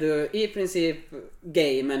är du i princip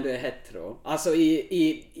gay men du är hetero. Alltså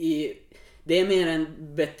det är mer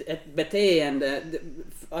ett beteende,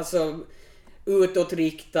 alltså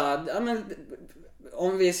utåtriktad. Ja, men,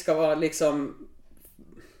 om vi ska vara liksom,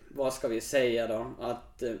 vad ska vi säga då?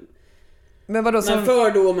 Att... Men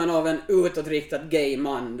fördomen av en utåtriktad gay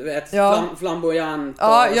man, du vet, flamboyant och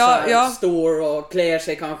stor och klär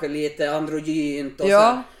sig kanske lite androgynt och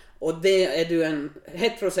så. Och det är du en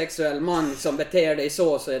heterosexuell man som beter dig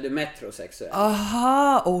så är du metrosexuell.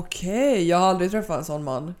 Aha, okej. Jag har aldrig träffat en sån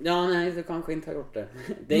man. Ja, nej, du kanske inte har gjort det.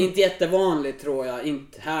 Det är inte jättevanligt tror jag,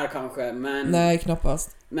 inte här kanske, men... Nej,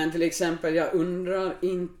 knappast. Men till exempel, jag undrar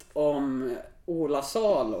inte om Ola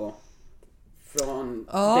Salo från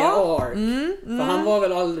The Ark. För han var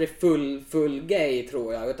väl aldrig full gay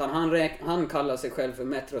tror jag, utan han kallar sig själv för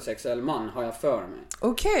metrosexuell man, har jag för mig.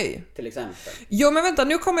 Okej. Till exempel. Jo, men vänta,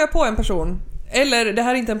 nu kommer jag på en person. Eller det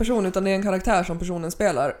här är inte en person utan det är en karaktär som personen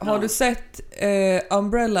spelar. Har du sett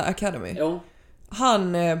Umbrella Academy? Jo.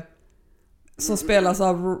 Han som spelas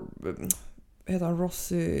av heter han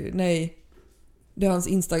Rossi? Nej. Det är hans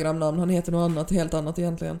Instagram-namn, han heter något annat, helt annat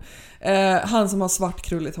egentligen. Han som har svart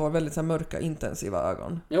krulligt hår, väldigt så här mörka, intensiva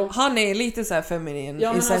ögon. Jo. Han är lite så här feminin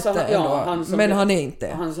i sättet ändå, men han är inte.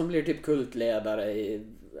 Han som blir typ kultledare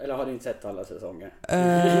eller har du inte sett alla säsonger?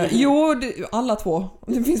 Jo, alla två.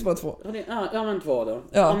 Det finns bara två. Ja, men två då.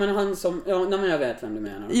 Ja, men han som... Ja, men jag vet vem du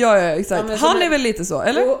menar. Ja, exakt. Ja, han är väl lite så,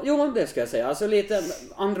 eller? Jo, det ska jag säga. Alltså lite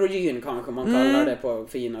androgyn kanske man kallar det på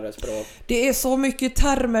finare språk. Det är så mycket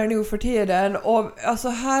termer nu för tiden. Och alltså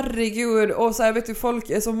herregud. Och så här, vet du, folk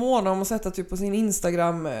är så måna om att sätta typ på sin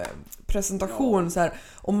Instagram-presentation så här,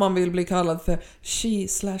 om man vill bli kallad för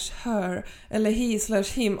she/her eller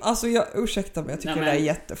he/him. Alltså ursäkta mig, jag tycker det är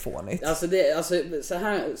jättefånigt. Alltså så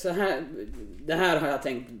här det här har jag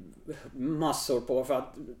tänkt massor på, för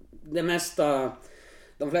att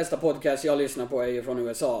de flesta podcasts jag lyssnar på är ju från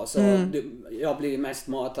USA, så jag blir mest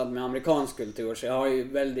matad med amerikansk kultur, så jag har ju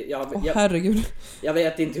väldigt herregud. Jag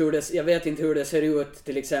vet inte hur det ser ut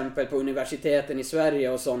till exempel på universiteten i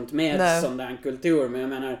Sverige och sånt med sån där kultur, men jag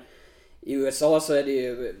menar i USA så är det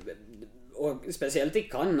ju, och speciellt i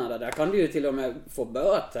Kanada, där kan du ju till och med få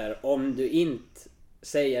böter om du inte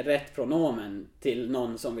säger rätt pronomen till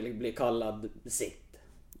någon som vill bli kallad sitt,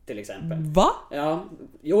 till exempel. Va? Ja,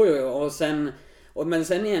 jo, men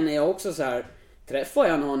sen är jag också så här, träffar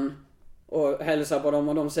jag någon och hälsar på dem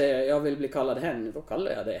och de säger jag vill bli kallad hen, då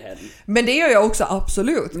kallar jag det hen. Men det gör jag också,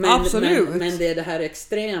 absolut. Men det är det här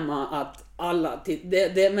extrema att alla,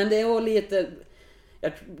 men det är lite...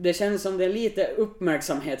 Det känns som det är lite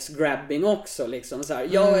uppmärksamhetsgrabbing också liksom så här,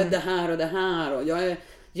 jag är det här och det här och jag är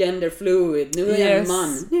genderfluid, nu är jag en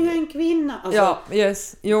man, nu är jag en kvinna, alltså,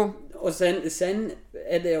 jo. Och sen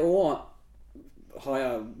är det har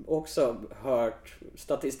jag också hört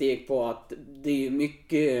statistik på att det är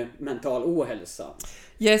mycket mental ohälsa.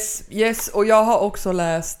 Yes, och jag har också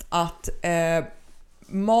läst att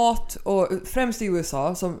mat, och främst i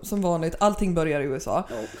USA som vanligt, allting börjar i USA.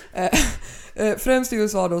 Främst i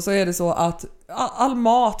USA då så är det så att all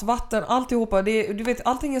mat, vatten, alltihopa, du vet,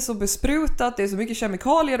 allting är så besprutat, det är så mycket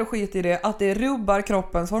kemikalier och skit i det att det rubbar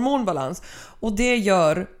kroppens hormonbalans, och det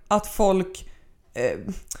gör att folk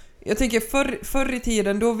jag tänker förr i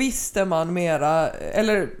tiden då visste man mera,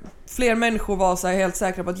 eller fler människor var så här helt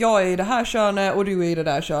säkra på att jag är i det här könet och du är i det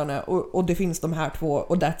där könet och det finns de här två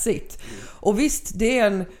och that's it. Och visst, det är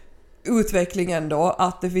en utveckling ändå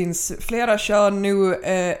att det finns flera kön nu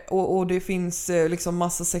och det finns liksom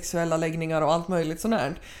massa sexuella läggningar och allt möjligt sånt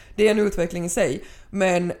här. Det är en utveckling i sig,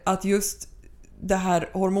 men att just det här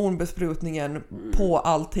hormonbesprutningen på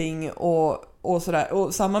allting och sådär,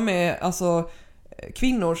 och samma med alltså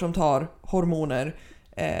kvinnor som tar hormoner,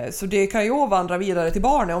 Så det kan ju vandra vidare till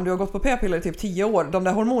barnet om du har gått på p-piller i typ 10 år. De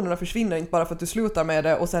där hormonerna försvinner inte bara för att du slutar med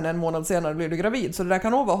det och sen en månad senare blir du gravid. Så det där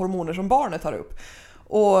kan nog vara hormoner som barnet tar upp.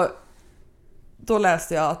 Och då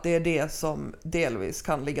läste jag att det är det som delvis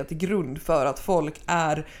kan ligga till grund för att folk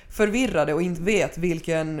är förvirrade och inte vet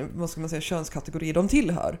vilken, vad ska man säga, könskategori de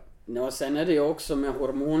tillhör. Ja, sen är det ju också med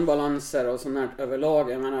hormonbalanser och sånt här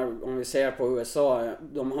överlag. Jag menar, om vi ser på USA,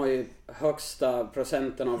 de har ju högsta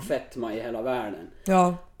procenten av fetma i hela världen.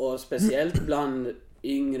 Ja. Och speciellt bland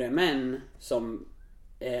yngre män som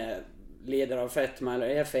lider av fetma eller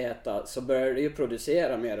är feta, så börjar det ju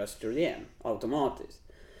producera mer östrogen automatiskt.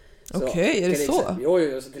 Okej, är det så?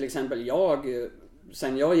 Jo, så till exempel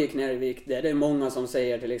sen jag gick ner i vikt, det är det många som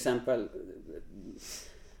säger till exempel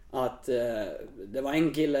att det var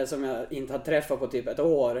en kille som jag inte hade träffat på typ ett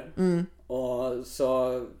år. Och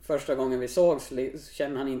så första gången vi sågs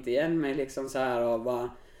kände han inte igen mig liksom så här och bara,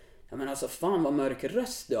 jag menar alltså fan vad mörk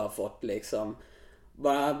röst du har fått liksom.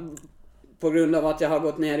 Bara på grund av att jag har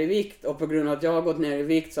gått ner i vikt, och på grund av att jag har gått ner i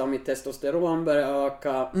vikt så har mitt testosteron börjat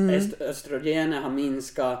öka, östrogener har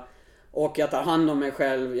minskat och jag tar hand om mig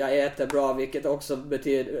själv, jag äter bra, vilket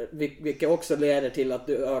också leder till att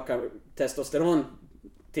du ökar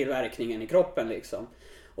testosterontillverkningen i kroppen liksom.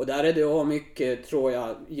 Och där är det också mycket, tror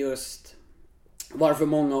jag, just varför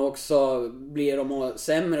många också blir och mår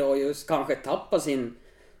sämre och just kanske tappar sin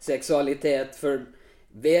sexualitet. För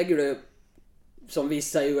väger du som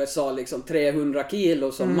vissa i USA liksom 300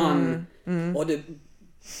 kilo som man och du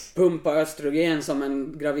pumpar östrogen som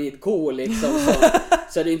en gravid ko liksom,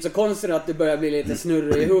 så är det inte så konstigt att du börjar bli lite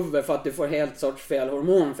snurrig i huvudet för att du får helt sorts fel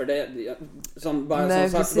hormon för det. Som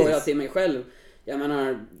sagt går jag till mig själv. Jag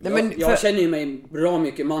menar, jag känner ju mig bra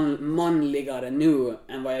mycket manligare nu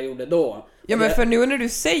än vad jag gjorde då. Ja, men för nu när du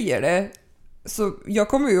säger det, så jag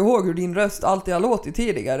kommer ju ihåg hur din röst alltid har låtit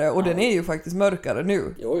tidigare och den är ju faktiskt mörkare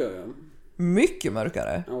nu. Jo. Mycket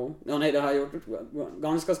mörkare. Ja, nej, det har gjort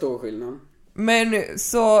ganska stor skillnad. Men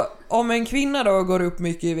så om en kvinna då går upp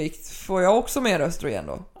mycket i vikt, får jag också mer östrogen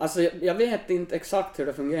då? Alltså jag vet inte exakt hur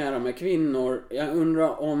det fungerar med kvinnor. Jag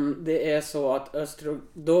undrar om det är så att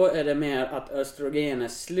då är det mer att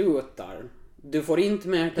östrogenet slutar. Du får inte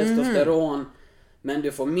mer testosteron, men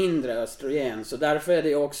du får mindre östrogen. Så därför är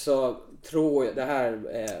det också, tror jag, det här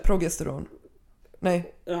progesteron.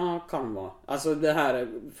 Nej. Ja, kan vara. Alltså det här,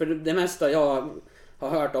 för det mesta jag har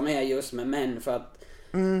hört om är just med män, för att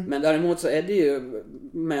men däremot så är det ju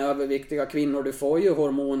med överviktiga kvinnor, du får ju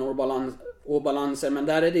hormonobalanser, men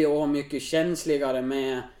där är det ju mycket känsligare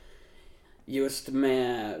med just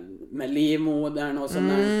med livmodern och sånt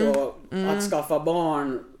där, och att skaffa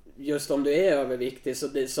barn just om du är överviktig, så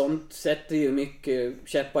det sånt sätter ju mycket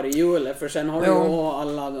käppar i hjulet, för sen har du ju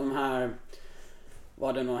alla de här,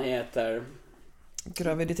 vad det nu heter,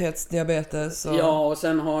 graviditetsdiabetes och... Ja, och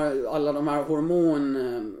sen har alla de här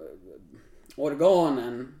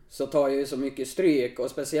hormonorganen så tar ju så mycket stryk, och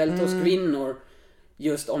speciellt hos kvinnor,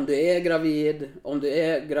 just om du är gravid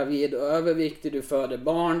och överviktig, du föder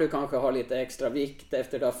barn, du kanske har lite extra vikt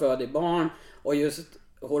efter du har födigt barn, och just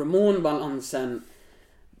hormonbalansen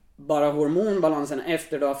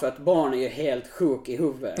efter du har fött barn är ju helt sjuk i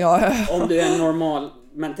huvudet. Om du är normal.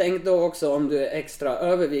 Men tänk då också om du är extra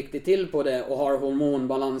överviktig till på det och har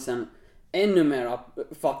hormonbalansen ännu mer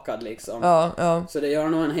fuckad liksom. Så det gör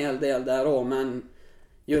nog en hel del där också, men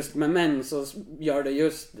just med män så gör det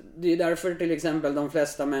just, det är därför till exempel de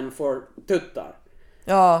flesta män får tuttar.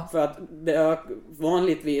 För att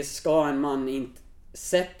vanligtvis ska en man inte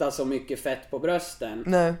sätta så mycket fett på brösten.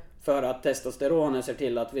 Nej. För att testosteronen ser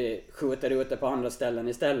till att vi skjuter ut det på andra ställen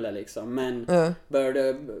istället liksom. Men bör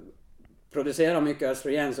det producera mycket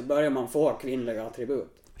östrogen så börjar man få kvinnliga attribut.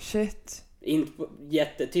 Shit. Inte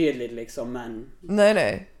jättetydligt liksom, men...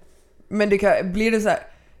 Nej. Men blir det så här,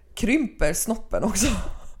 krymper snoppen också?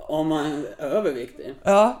 Om man är överviktig?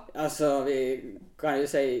 Ja. Alltså vi kan ju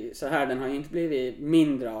säga så här, den har inte blivit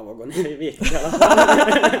mindre av att gå ner i vikt.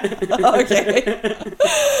 Okej.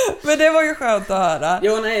 Men det var ju skönt att höra.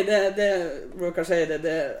 Jo, nej, det brukar säga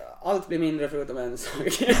det allt blir mindre förutom en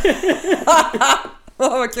sak.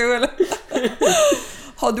 Vad kul.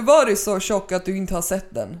 Har du varit så tjock att du inte har sett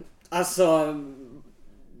den? Alltså,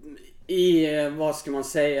 vad ska man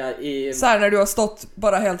säga, så här när du har stått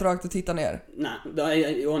bara helt rakt och tittat ner?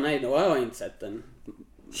 Nej, då har jag inte sett den.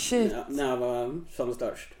 Shit. När jag var som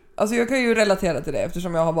störst. Alltså jag kan ju relatera till det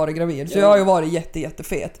eftersom jag har varit gravid. Så jag har ju varit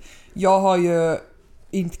jättefet. Jag har ju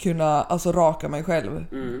inte kunnat raka mig själv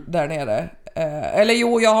där nere. Eller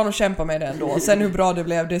jo, jag har nog kämpat med det ändå. Sen hur bra det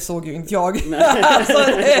blev, det såg ju inte jag. Alltså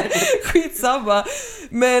det är skitsamma.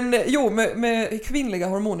 Men jo, med kvinnliga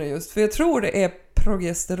hormoner just. För jag tror det är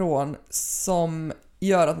progesteron som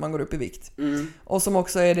gör att man går upp i vikt. Och som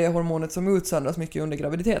också är det hormonet som utsöndras mycket under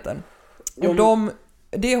graviditeten. Och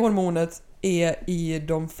det hormonet är i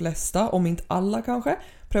de flesta, om inte alla kanske,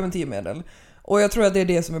 preventivmedel. Och jag tror att det är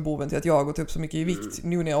det som är boven till att jag har gått upp så mycket i vikt.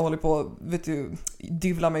 Nu när jag håller på,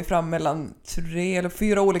 dyvla mig fram mellan 3 eller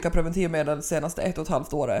 4 olika preventivmedel senaste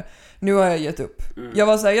 1,5 året. Nu har jag gett upp. Jag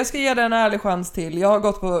var såhär, jag ska ge det en ärlig chans till. Jag har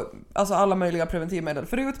gått på alla möjliga preventivmedel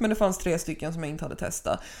förut, men det fanns 3 stycken som jag inte hade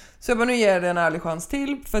testat. Så jag bara, nu ger jag det en ärlig chans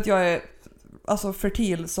till, för att jag är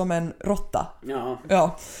fertil som en råtta.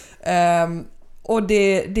 Ja. Och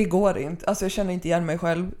det går inte. Alltså jag känner inte igen mig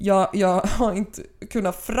själv. Jag har inte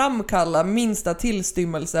kunnat framkalla minsta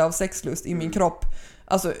tillstymmelse av sexlust i min kropp.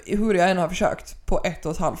 Alltså hur jag än har försökt på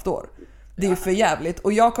 1,5 år. Det är för jävligt.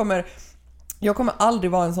 Och jag kommer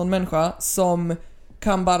aldrig vara en sån människa som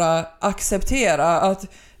kan bara acceptera att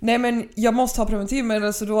nej, men jag måste ha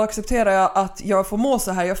preventivmedel, så då accepterar jag att jag får må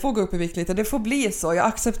så här, jag får gå upp i vikt lite, det får bli så, jag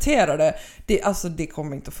accepterar det. Det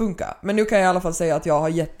kommer inte att funka. Men nu kan jag i alla fall säga att jag har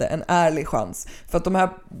gett det en ärlig chans. För att de här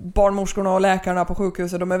barnmorskorna och läkarna på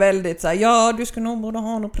sjukhuset, de är väldigt så här, ja, du ska nog borde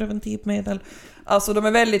ha något preventivmedel. Alltså de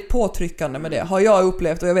är väldigt påtryckande med det, har jag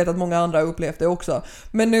upplevt, och jag vet att många andra har upplevt det också.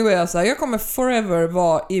 Men nu är jag så här, jag kommer forever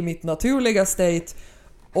vara i mitt naturliga state,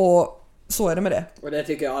 och så är det med det. Och det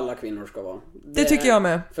tycker jag alla kvinnor ska vara. Det tycker jag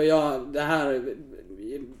med. För det här,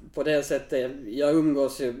 på det sättet, jag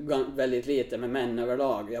umgås ju väldigt lite med män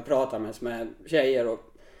överlag. Jag pratar mest med tjejer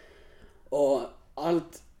och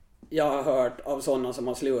allt jag har hört av sådana som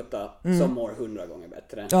har slutat som mår 100 gånger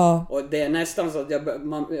bättre. Ja. Och det är nästan så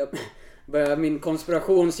att min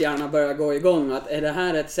konspirationshjärna börjar gå igång, att är det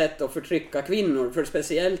här ett sätt att förtrycka kvinnor? För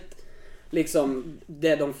speciellt liksom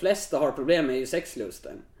det de flesta har problem med är ju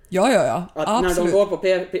sexlusten. Ja. Att absolut. När de går på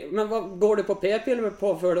p-piller, men vad går du på p-piller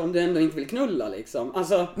på för om du ändå inte vill knulla liksom?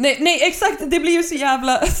 Alltså, nej, exakt, det blir ju så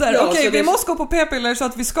jävla okej, vi måste gå på p-piller så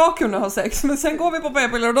att vi ska kunna ha sex, men sen går vi på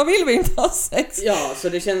p-piller och då vill vi inte ha sex. Ja, så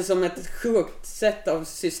det känns som ett sjukt sätt av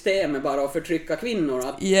systemet bara att förtrycka kvinnor.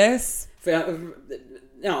 Att, yes.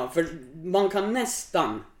 För man kan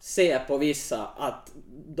nästan se på vissa att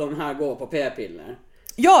de här går på p-piller.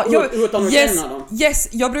 Ja, utan att känna dem. Yes,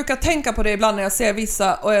 jag brukar tänka på det ibland när jag ser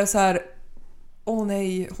vissa och jag är så här, åh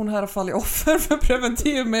nej, hon här har fallit offer för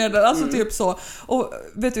preventivmedel, alltså typ så. Och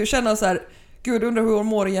vet du, känna så här, gud, undrar hur hon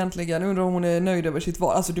mår egentligen, undrar om hon är nöjd över sitt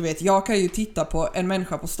val. Alltså du vet, jag kan ju titta på en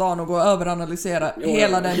människa på stan och gå och överanalysera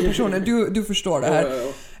hela den personen, du förstår det här.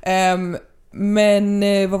 Men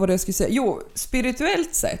vad var det jag skulle säga? Jo,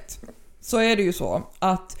 spirituellt sett så är det ju så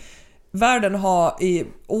att världen har i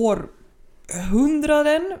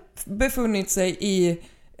århundraden befunnit sig i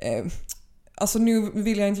alltså nu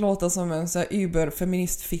vill jag inte låta som en så här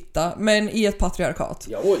überfeministfitta, men i ett patriarkat.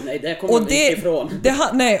 Jo, nej, det kommer man inte ifrån.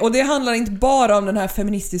 Och det handlar inte bara om den här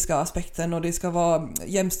feministiska aspekten och det ska vara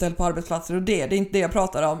jämställt på arbetsplatser och det är inte det jag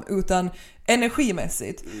pratar om, utan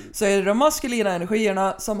energimässigt så är det de maskulina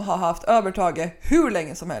energierna som har haft övertaget hur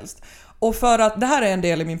länge som helst. Och för att, det här är en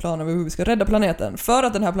del i min plan över hur vi ska rädda planeten. För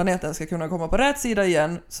att den här planeten ska kunna komma på rätt sida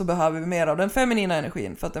igen så behöver vi mer av den feminina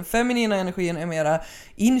energin. För att den feminina energin är mera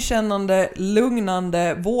inkännande,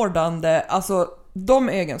 lugnande, vårdande. Alltså de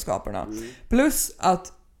egenskaperna. Plus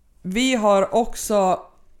att vi har också,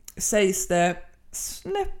 sägs det,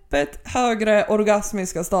 snäppet högre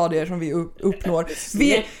orgasmiska stadier som vi uppnår.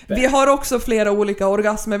 Vi har också flera olika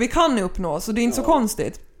orgasmer vi kan uppnå, så det är inte så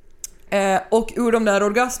konstigt. Och ur de där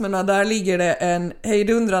orgasmerna där ligger det en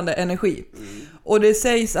hejdundrande energi. Och det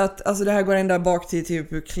sägs att, alltså det här går ända bak till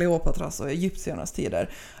typ Kleopatras och egyptiernas tider,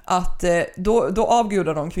 att då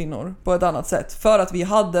avgudar de kvinnor på ett annat sätt för att vi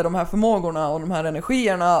hade de här förmågorna och de här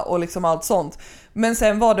energierna och liksom allt sånt. Men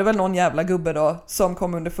sen var det väl någon jävla gubbe då som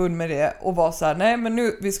kom underfund med det och var så här: nej men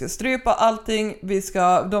nu vi ska strypa allting,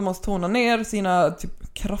 de måste tona ner sina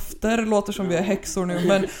typ krafter, låter som vi är häxor nu,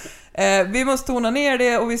 men vi måste tona ner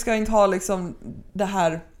det och vi ska inte ha liksom det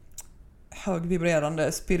här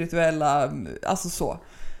högvibrerande spirituella, alltså så.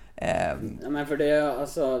 Ja, men för det,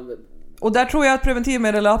 alltså... Och där tror jag att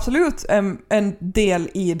preventivmedel är absolut en del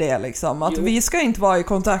i det liksom. Att vi ska inte vara i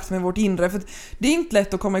kontakt med vårt inre, för det är inte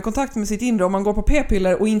lätt att komma i kontakt med sitt inre om man går på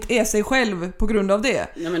p-piller och inte är sig själv på grund av det.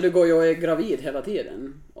 Nej, men du går ju och är gravid hela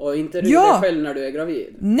tiden. Och inte du dig själv när du är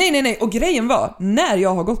gravid. Nej. Och grejen var, när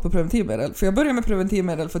jag har gått på preventivmedel, för jag började med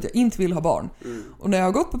preventivmedel för att jag inte vill ha barn. Och när jag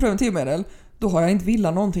har gått på preventivmedel, då har jag inte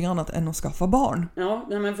velat någonting annat än att skaffa barn. Ja,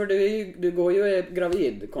 men för du går ju och är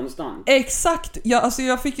gravid konstant. Exakt.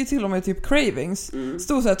 Jag fick ju till och med typ cravings.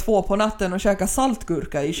 Stod så här 2 på natten och käka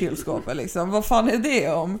saltgurka i kylskåpet liksom. Vad fan är det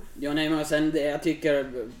om? Ja, nej, men sen jag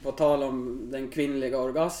tycker, på tal om den kvinnliga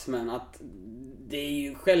orgasmen, att det är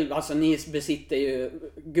ju själv, alltså ni besitter ju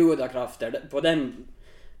gudakrafter på den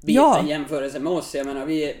biten jämförelse med oss. Jag menar,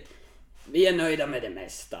 vi är nöjda med det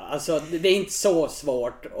mesta. Alltså det är inte så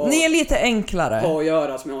svårt ni är lite enklare att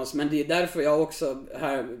göras med oss, men det är därför jag också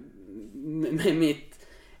här med mitt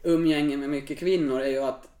umgänge med mycket kvinnor är ju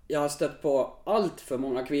att jag har stött på allt för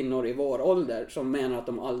många kvinnor i vår ålder som menar att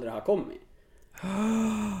de aldrig har kommit.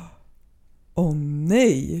 Åh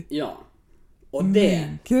nej. Ja. Och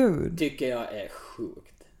det tycker jag är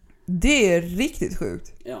sjukt. Det är riktigt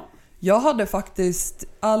sjukt. Ja. Jag hade faktiskt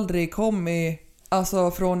aldrig kommit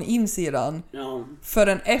alltså från insidan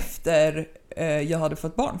förrän efter jag hade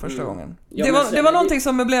fått barn första gången. Ja, det var någonting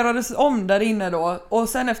som möblerades om där inne då. Och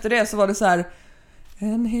sen efter det så var det så här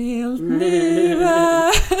en helt ny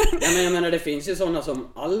värld. Ja, men jag menar, det finns ju sådana som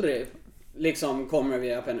aldrig liksom kommer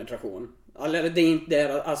via penetration. Eller det är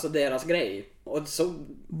inte deras grej. Och så...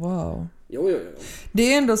 Wow. Jo.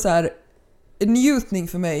 Det är ändå så här, njutning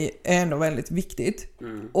för mig är ändå väldigt viktigt.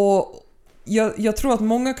 Och jag tror att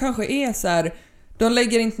många kanske är så här, de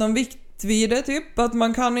lägger inte någon vikt vid det, typ att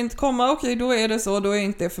man kan inte komma, okej, då är det så, då är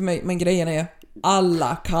inte det för mig. Men grejen är,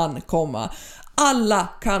 alla kan komma. Alla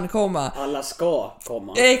kan komma. Alla ska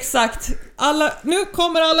komma. Exakt. Nu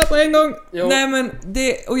kommer alla på en gång. Jo. Nej, men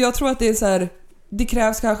och jag tror att det är så här, det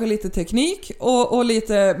krävs kanske lite teknik och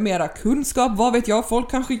lite mera kunskap. Vad vet jag?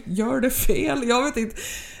 Folk kanske gör det fel. Jag vet inte.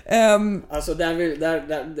 Alltså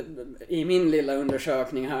i min lilla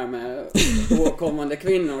undersökning här med åkommande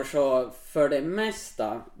kvinnor, så för det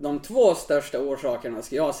mesta, de 2 största orsakerna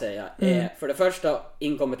ska jag säga är för det första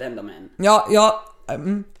inkompetenta män. Ja,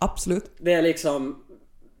 absolut. Det är liksom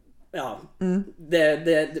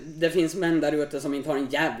det finns män där ute som inte har en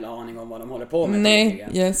jävla aning om vad de håller på med. Nej,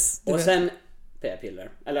 yes. Och sen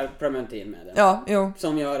p-piller eller preventivmedel. Ja, jo.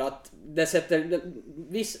 Som gör att det sätter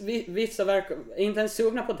vissa verkar inte ens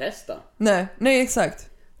sugna på att testa. Nej, exakt.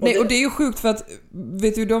 Och det är ju sjukt för att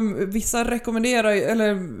vet du, vissa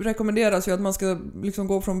rekommenderas ju att man ska liksom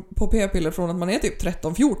gå på p-piller från att man är typ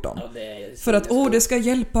 13-14. Ja, för att det ska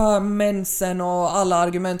hjälpa mensen och alla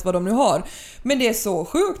argument vad de nu har. Men det är så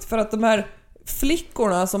sjukt för att de här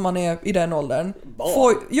flickorna som man är i den åldern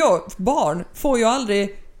barn får ju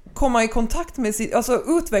aldrig komma i kontakt med alltså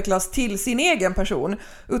utvecklas till sin egen person,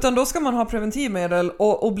 utan då ska man ha preventivmedel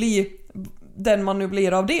och bli den man nu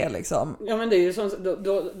blir av det liksom. Ja, men det är ju sånt,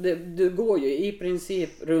 du går ju i princip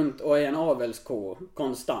runt och är en avelsko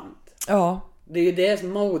konstant. Ja. Det är ju det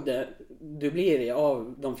mode du blir i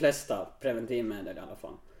av de flesta preventivmedel i alla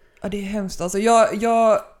fall. Ja, det är hemskt. Alltså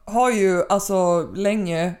jag har ju alltså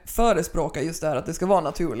länge förespråkat just det här att det ska vara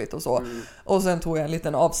naturligt och så. Och sen tog jag en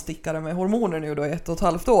liten avstickare med hormoner nu då i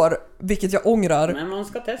 1,5 år, vilket jag ångrar. Men man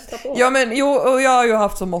ska testa på. Ja, men och jag har ju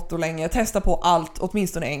haft som motto länge, testa på allt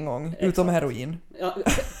åtminstone en gång. Exakt. Utom heroin. Ja,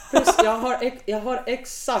 jag har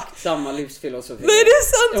exakt samma livsfilosofi. Nej, det är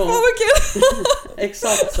sant, vad kul.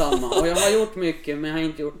 Exakt samma. Och jag har gjort mycket, men jag har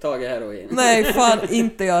inte tagit heroin. Nej, fan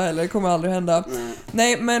inte jag heller. Det kommer aldrig hända.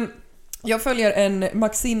 Nej, men jag följer en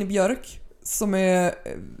Maxine Björk som är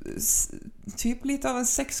typ lite av en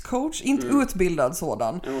sexcoach, inte utbildad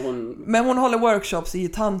sådan. Men hon håller workshops i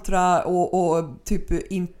tantra och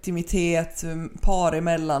typ intimitet, par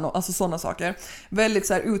emellan och alltså sådana saker. Väldigt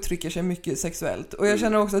så här uttrycker sig mycket sexuellt. Och jag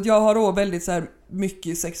känner också att jag har då väldigt så här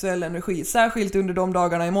mycket sexuell energi, särskilt under de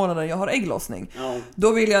dagarna i månaden jag har ägglossning. Ja.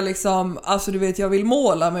 Då vill jag liksom, alltså du vet, jag vill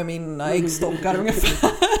måla med mina äggstockar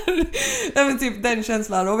ungefär. Men typ den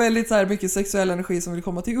känslan, och väldigt så här mycket sexuell energi som vill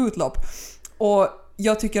komma till utlopp. Och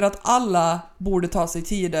jag tycker att alla borde ta sig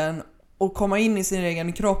tiden och komma in i sin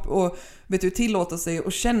egen kropp och vet du, tillåta sig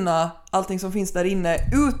och känna allting som finns där inne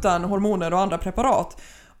utan hormoner och andra preparat,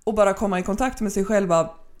 och bara komma i kontakt med sig själva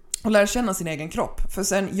och lära känna sin egen kropp. För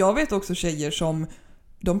sen, jag vet också tjejer som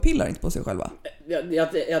de pillar inte på sig själva.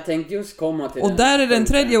 Jag tänkte just komma till och där är den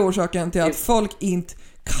tredje orsaken till att folk inte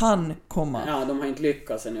kan komma. Ja, de har inte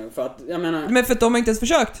lyckats ännu. För att, jag menar... Men för att de har inte ens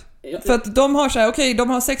försökt. För att de har så här, okej, de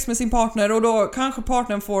har sex med sin partner och då kanske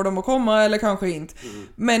partnern får dem att komma eller kanske inte.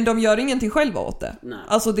 Men de gör ingenting själva åt det. Nej.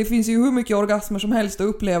 Alltså det finns ju hur mycket orgasmer som helst att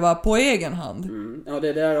uppleva på egen hand. Ja, det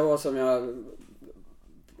är där då som jag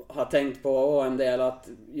har tänkt på en del, att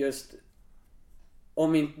just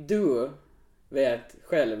om inte du vet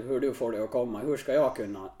själv hur du får det att komma, hur ska jag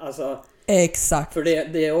kunna? Alltså, exakt. För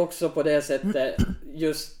det är också på det sättet,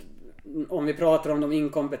 just om vi pratar om de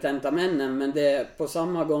inkompetenta männen, men det är på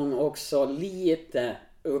samma gång också lite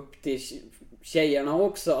upp till tjejerna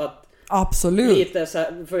också att absolut. Lite så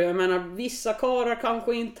här, för jag menar, vissa karlar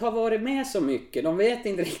kanske inte har varit med så mycket. De vet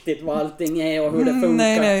inte riktigt vad allting är och hur det funkar.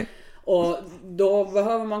 Nej. Och då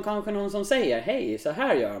behöver man kanske någon som säger hej, så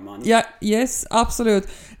här gör man. Ja, yes, absolut.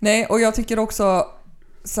 Nej, och jag tycker också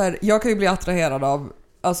så här, jag kan ju bli attraherad av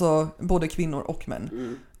alltså både kvinnor och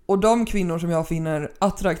män. Och de kvinnor som jag finner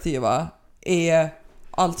attraktiva är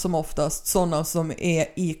allt som oftast sådana som är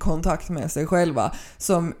i kontakt med sig själva.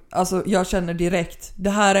 Som, alltså jag känner direkt, det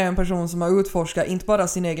här är en person som har utforskat inte bara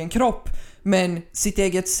sin egen kropp men sitt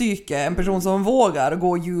eget psyke. En person som vågar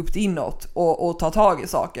gå djupt inåt och ta tag i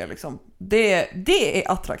saker liksom. Det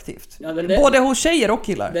är attraktivt. Ja, både hos tjejer och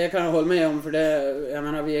killar. Det kan jag hålla med om, för jag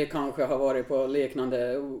menar, vi kanske har varit på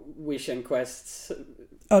liknande Vision Quests.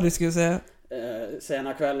 Ja, det skulle jag säga.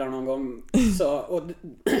 Sena kvällar någon gång. Så, och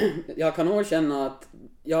jag kan nog känna att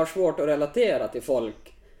jag har svårt att relatera till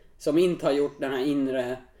folk som inte har gjort den här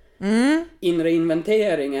inre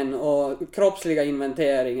inventeringen och kroppsliga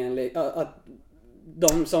inventeringen, att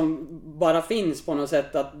de som bara finns på något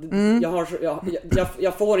sätt, att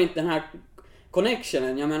jag får inte den här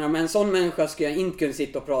connectionen. Jag menar, med en sån människa skulle jag inte kunna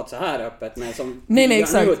sitta och prata så här öppet med som nej,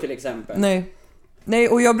 exakt. Nu till exempel. Nej,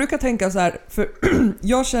 och jag brukar tänka så här, för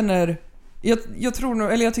jag känner jag tror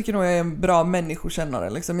nog, eller jag tycker nog jag är en bra människokännare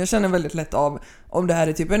liksom. Jag känner väldigt lätt av om det här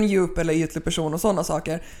är typ en djup eller ytlig person och sådana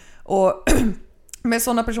saker. Och med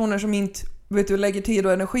sådana personer som inte, vet du, lägger tid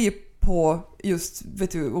och energi på just,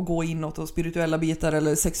 vet du, att gå inåt och spirituella bitar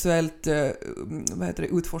eller sexuellt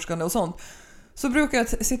utforskande och sånt, så brukar jag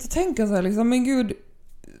sitta och tänka så här liksom, men gud,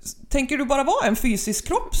 tänker du bara vara en fysisk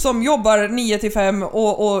kropp som jobbar 9-5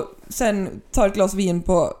 och sen tar ett glas vin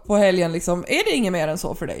på helgen liksom? Är det inget mer än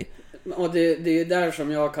så för dig? Och det är där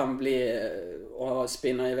som jag kan bli och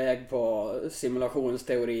spinna iväg på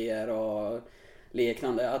simulationsteorier och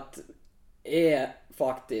liknande, att är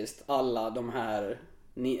faktiskt alla de här,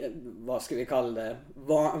 vad ska vi kalla det,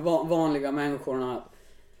 vanliga människorna,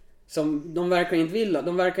 som de verkar inte vilja,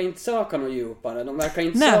 de verkar inte söka något djupare, de verkar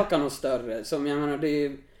inte söka något större, som jag menar,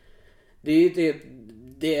 det är ju typ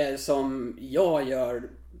det som jag gör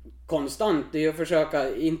konstant, det är att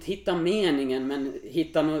försöka inte hitta meningen, men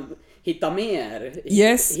hitta mer,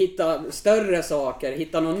 hitta större saker,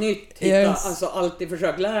 hitta något nytt, alltså alltid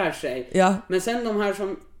försöka lära sig. Men sen de här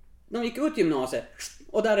som de gick ut gymnasiet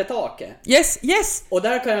och där är taket. Yes. Och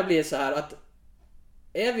där kan jag bli så här att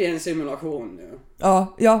är vi en simulation nu?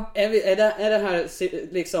 Ja. Är det här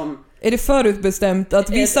liksom, är det förutbestämt att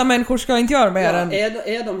vissa människor ska inte göra mer än...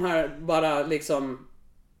 Är de här bara liksom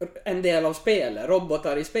en del av spelet,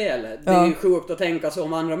 robotar i spelet? Det är ju sjukt att tänka så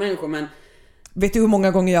om andra människor, men vet du hur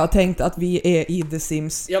många gånger jag har tänkt att vi är i The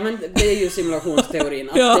Sims? Ja, men det är ju simulationsteorin,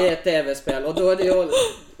 att det är ett tv-spel, och då är det,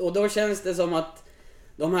 och då känns det som att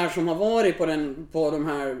de här som har varit på de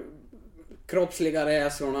här kroppsliga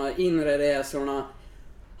resorna, inre resorna,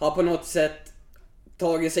 har på något sätt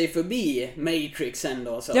tagit sig förbi Matrix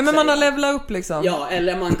ändå, så att men säga. Man har levlat upp liksom. Ja,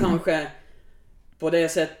 eller man kanske på det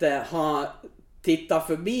sättet har tittat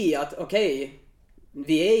förbi att okej,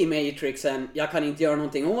 vi är i Matrixen, jag kan inte göra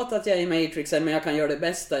någonting åt att jag är i Matrixen, men jag kan göra det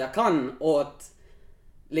bästa jag kan åt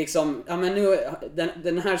liksom, ja men nu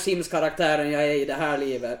den här Sims-karaktären jag är i det här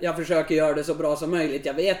livet, jag försöker göra det så bra som möjligt.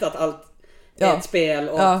 Jag vet att allt är ett spel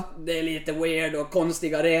och att det är lite weird och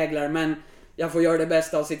konstiga regler, men jag får göra det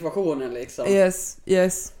bästa av situationen liksom.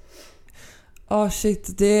 Yes.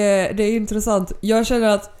 Shit, det är intressant. Jag känner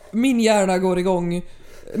att min hjärna går igång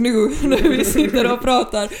nu när vi sitter och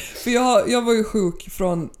pratar. För jag var ju sjuk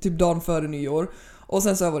från typ dagen före nyår. Och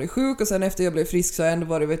sen så har jag varit sjuk, och sen efter jag blev frisk så har jag ändå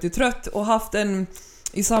varit trött och haft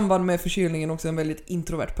i samband med förkylningen också en väldigt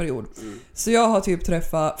introvert period. Så jag har typ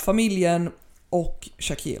träffat familjen och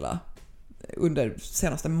Shakila under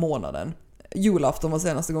senaste månaden. Julafton var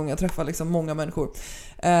senaste gången jag träffade liksom många människor.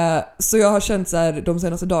 Så jag har känt så här, de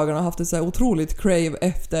senaste dagarna haft ett så här otroligt crave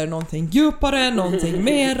efter någonting djupare, någonting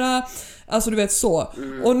mera. Alltså du vet så.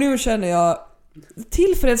 Och nu känner jag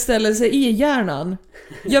tillfredsställelse i hjärnan.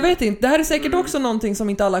 Jag vet inte, det här är säkert också någonting som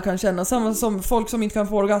inte alla kan känna. Samma som folk som inte kan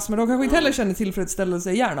få orgasmer, de kanske inte heller känner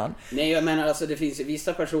tillfredsställelse i hjärnan. Nej, jag menar alltså, det finns ju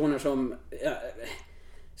vissa personer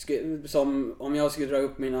som om jag skulle dra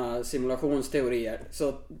upp mina simulationsteorier,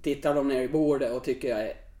 så tittar de ner i bordet och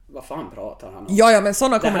tycker vad fan pratar han om? Ja, men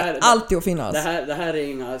sådana kommer alltid att finnas. Det här är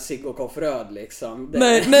inga Sigge och Koffröd liksom.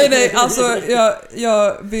 Nej, alltså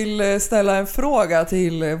jag vill ställa en fråga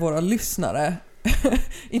till våra lyssnare.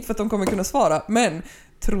 Inte för att de kommer kunna svara, men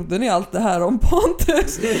trodde ni allt det här om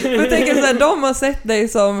Pontus? Jag tänker så här, de har sett dig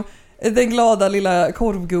som den glada lilla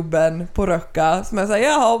korvgubben på Rökka som jag säger,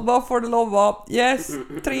 jaha, vad får det lov att vara? Yes,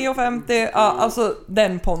 3,50. Ja, alltså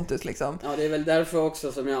den Pontus liksom. Ja, det är väl därför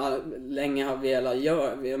också som jag länge har velat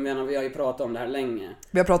göra. Jag menar, vi har ju pratat om det här länge.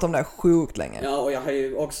 Vi har pratat om det här sjukt länge. Ja, och jag har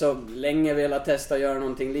ju också länge velat testa att göra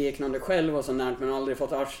någonting liknande själv och sånt där, men aldrig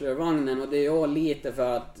fått arsle ur vagnen. Och det är ju lite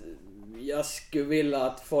för att jag skulle vilja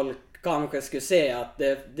att folk kanske skulle se att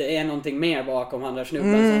det är någonting mer bakom andra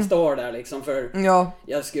snubben som står där liksom. För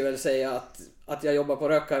jag skulle väl säga att jag jobbar på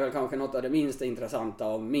Rökka är väl kanske något av det minst intressanta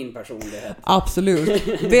av min personlighet. Absolut.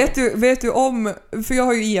 vet du om, för jag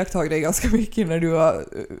har ju iakttagit dig ganska mycket när du har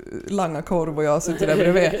langat korv och jag sitter där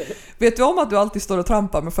bredvid. Vet du om att du alltid står och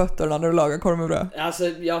trampar med fötterna när du lagar korv med bröd? Alltså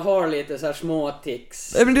jag har lite så här små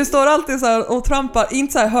tics. Men du står alltid så här och trampar,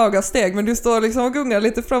 inte så här höga steg, men du står liksom och gungar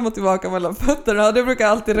lite fram och tillbaka mellan fötterna. Det brukar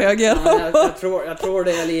jag alltid reagera på. Jag tror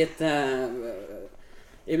det är lite...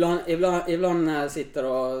 Ibland när jag sitter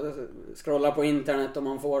och scrollar på internet och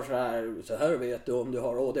man får så här vet du om du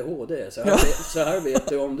har ADHD, så här vet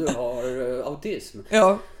du om du har autism.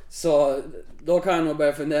 Ja. Så då kan jag nog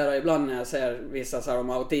börja fundera ibland när jag ser vissa så här om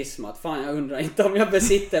autism att fan, jag undrar inte om jag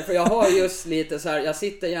besitter, för jag har just lite så här, jag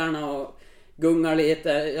sitter gärna och gungar lite,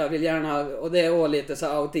 jag vill gärna, och det är lite så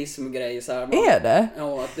här autismgrej så här. Är det?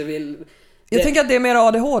 Ja, att du vill... Jag tänker att det är mer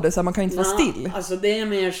ADHD så man kan inte vara still. Alltså det är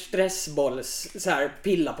mer stressbolls, så här,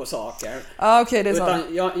 pilla på saker. Okej, det är så.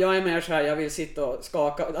 Jag är mer så här, jag vill sitta och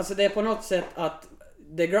skaka. Alltså det är på något sätt att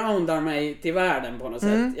det groundar mig till världen på något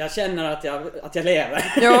sätt. Jag känner att jag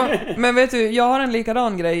lever. Ja, men vet du, jag har en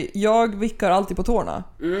likadan grej. Jag vickar alltid på tårna.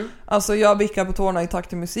 Alltså jag vickar på tårna i takt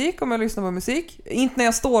till musik om jag lyssnar på musik. Inte när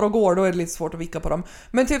jag står och går, då är det lite svårt att vicka på dem.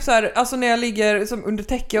 Men typ så här, alltså när jag ligger som under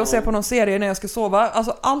täcke och ser på någon serie när jag ska sova,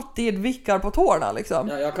 alltså alltid vickar på tårna liksom.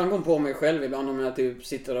 Ja, jag kan gå på mig själv ibland om jag typ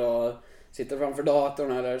sitter framför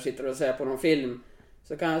datorn eller sitter och ser på någon film.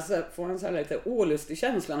 Så kan jag få en så här lite olustig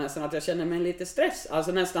känsla nästan, att jag känner mig lite stress.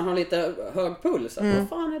 Alltså nästan har lite hög puls.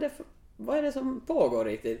 Vad är det som pågår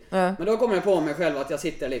riktigt? Men då kommer jag på mig själv att jag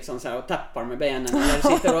sitter liksom så här och tappar med benen.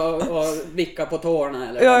 Eller sitter och vickar på tårna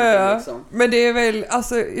eller liksom. Men det är väl,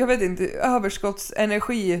 alltså jag vet inte,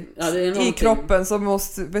 överskottsenergi i kroppen som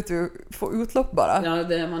måste, vet du, få utlopp bara.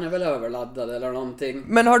 Ja, man är väl överladdad eller någonting.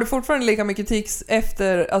 Men har du fortfarande lika mycket tics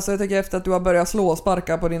efter, alltså jag tänker efter att du har börjat slå och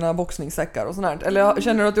sparka på dina boxningssäckar och sånt här? Eller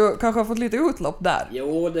känner du att du kanske har fått lite utlopp där?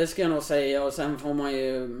 Jo, det ska jag nog säga, och sen får man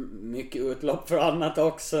ju mycket utlopp för annat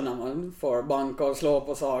också när man får banka och slå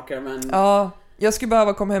på saker, men... Ja, jag skulle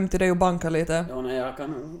behöva komma hem till dig och banka lite. Ja, nej, jag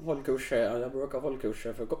kan hålla kurser. Jag brukar hålla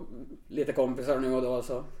kurser för lite kompisar nu och då,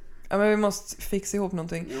 så... Ja, men vi måste fixa ihop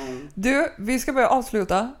någonting. Ja. Du, vi ska börja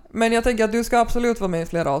avsluta, men jag tänker att du ska absolut vara med i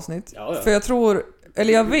flera avsnitt. Ja. För jag tror,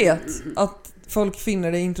 eller jag vet att folk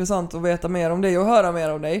finner det intressant att veta mer om dig och höra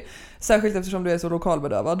mer om dig. Särskilt eftersom du är så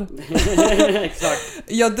lokalbedövad. Exakt.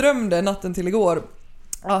 Jag drömde natten till igår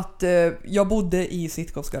att jag bodde i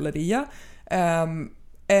Sitkovs galleria.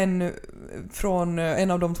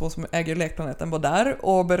 En av de två som äger Lekplaneten var där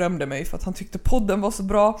och berömde mig för att han tyckte podden var så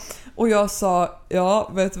bra. Och jag sa,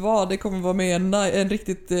 ja, vet vad, det kommer vara med en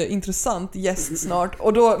riktigt intressant gäst snart.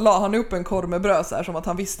 Och då la han upp en korv med bröd så här, som att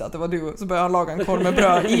han visste att det var du. Så började han laga en korv med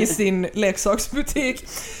bröd i sin leksaksbutik.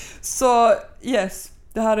 Så yes,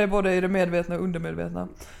 det här är både i det medvetna och undermedvetna.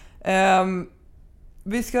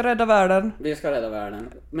 Vi ska rädda världen. Vi ska rädda världen.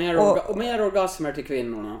 Mer orgasmer till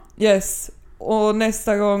kvinnorna. Yes. Och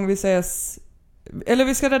nästa gång vi ses, eller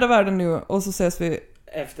vi ska rädda världen nu och så ses vi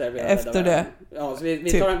efter det. Ja, så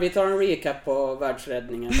vi tar en recap på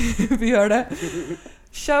världsräddningen. Vi gör det.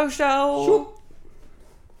 Ciao, ciao.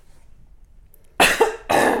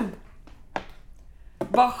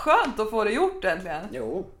 Vad skönt att få det gjort äntligen.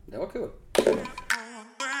 Jo, det var kul.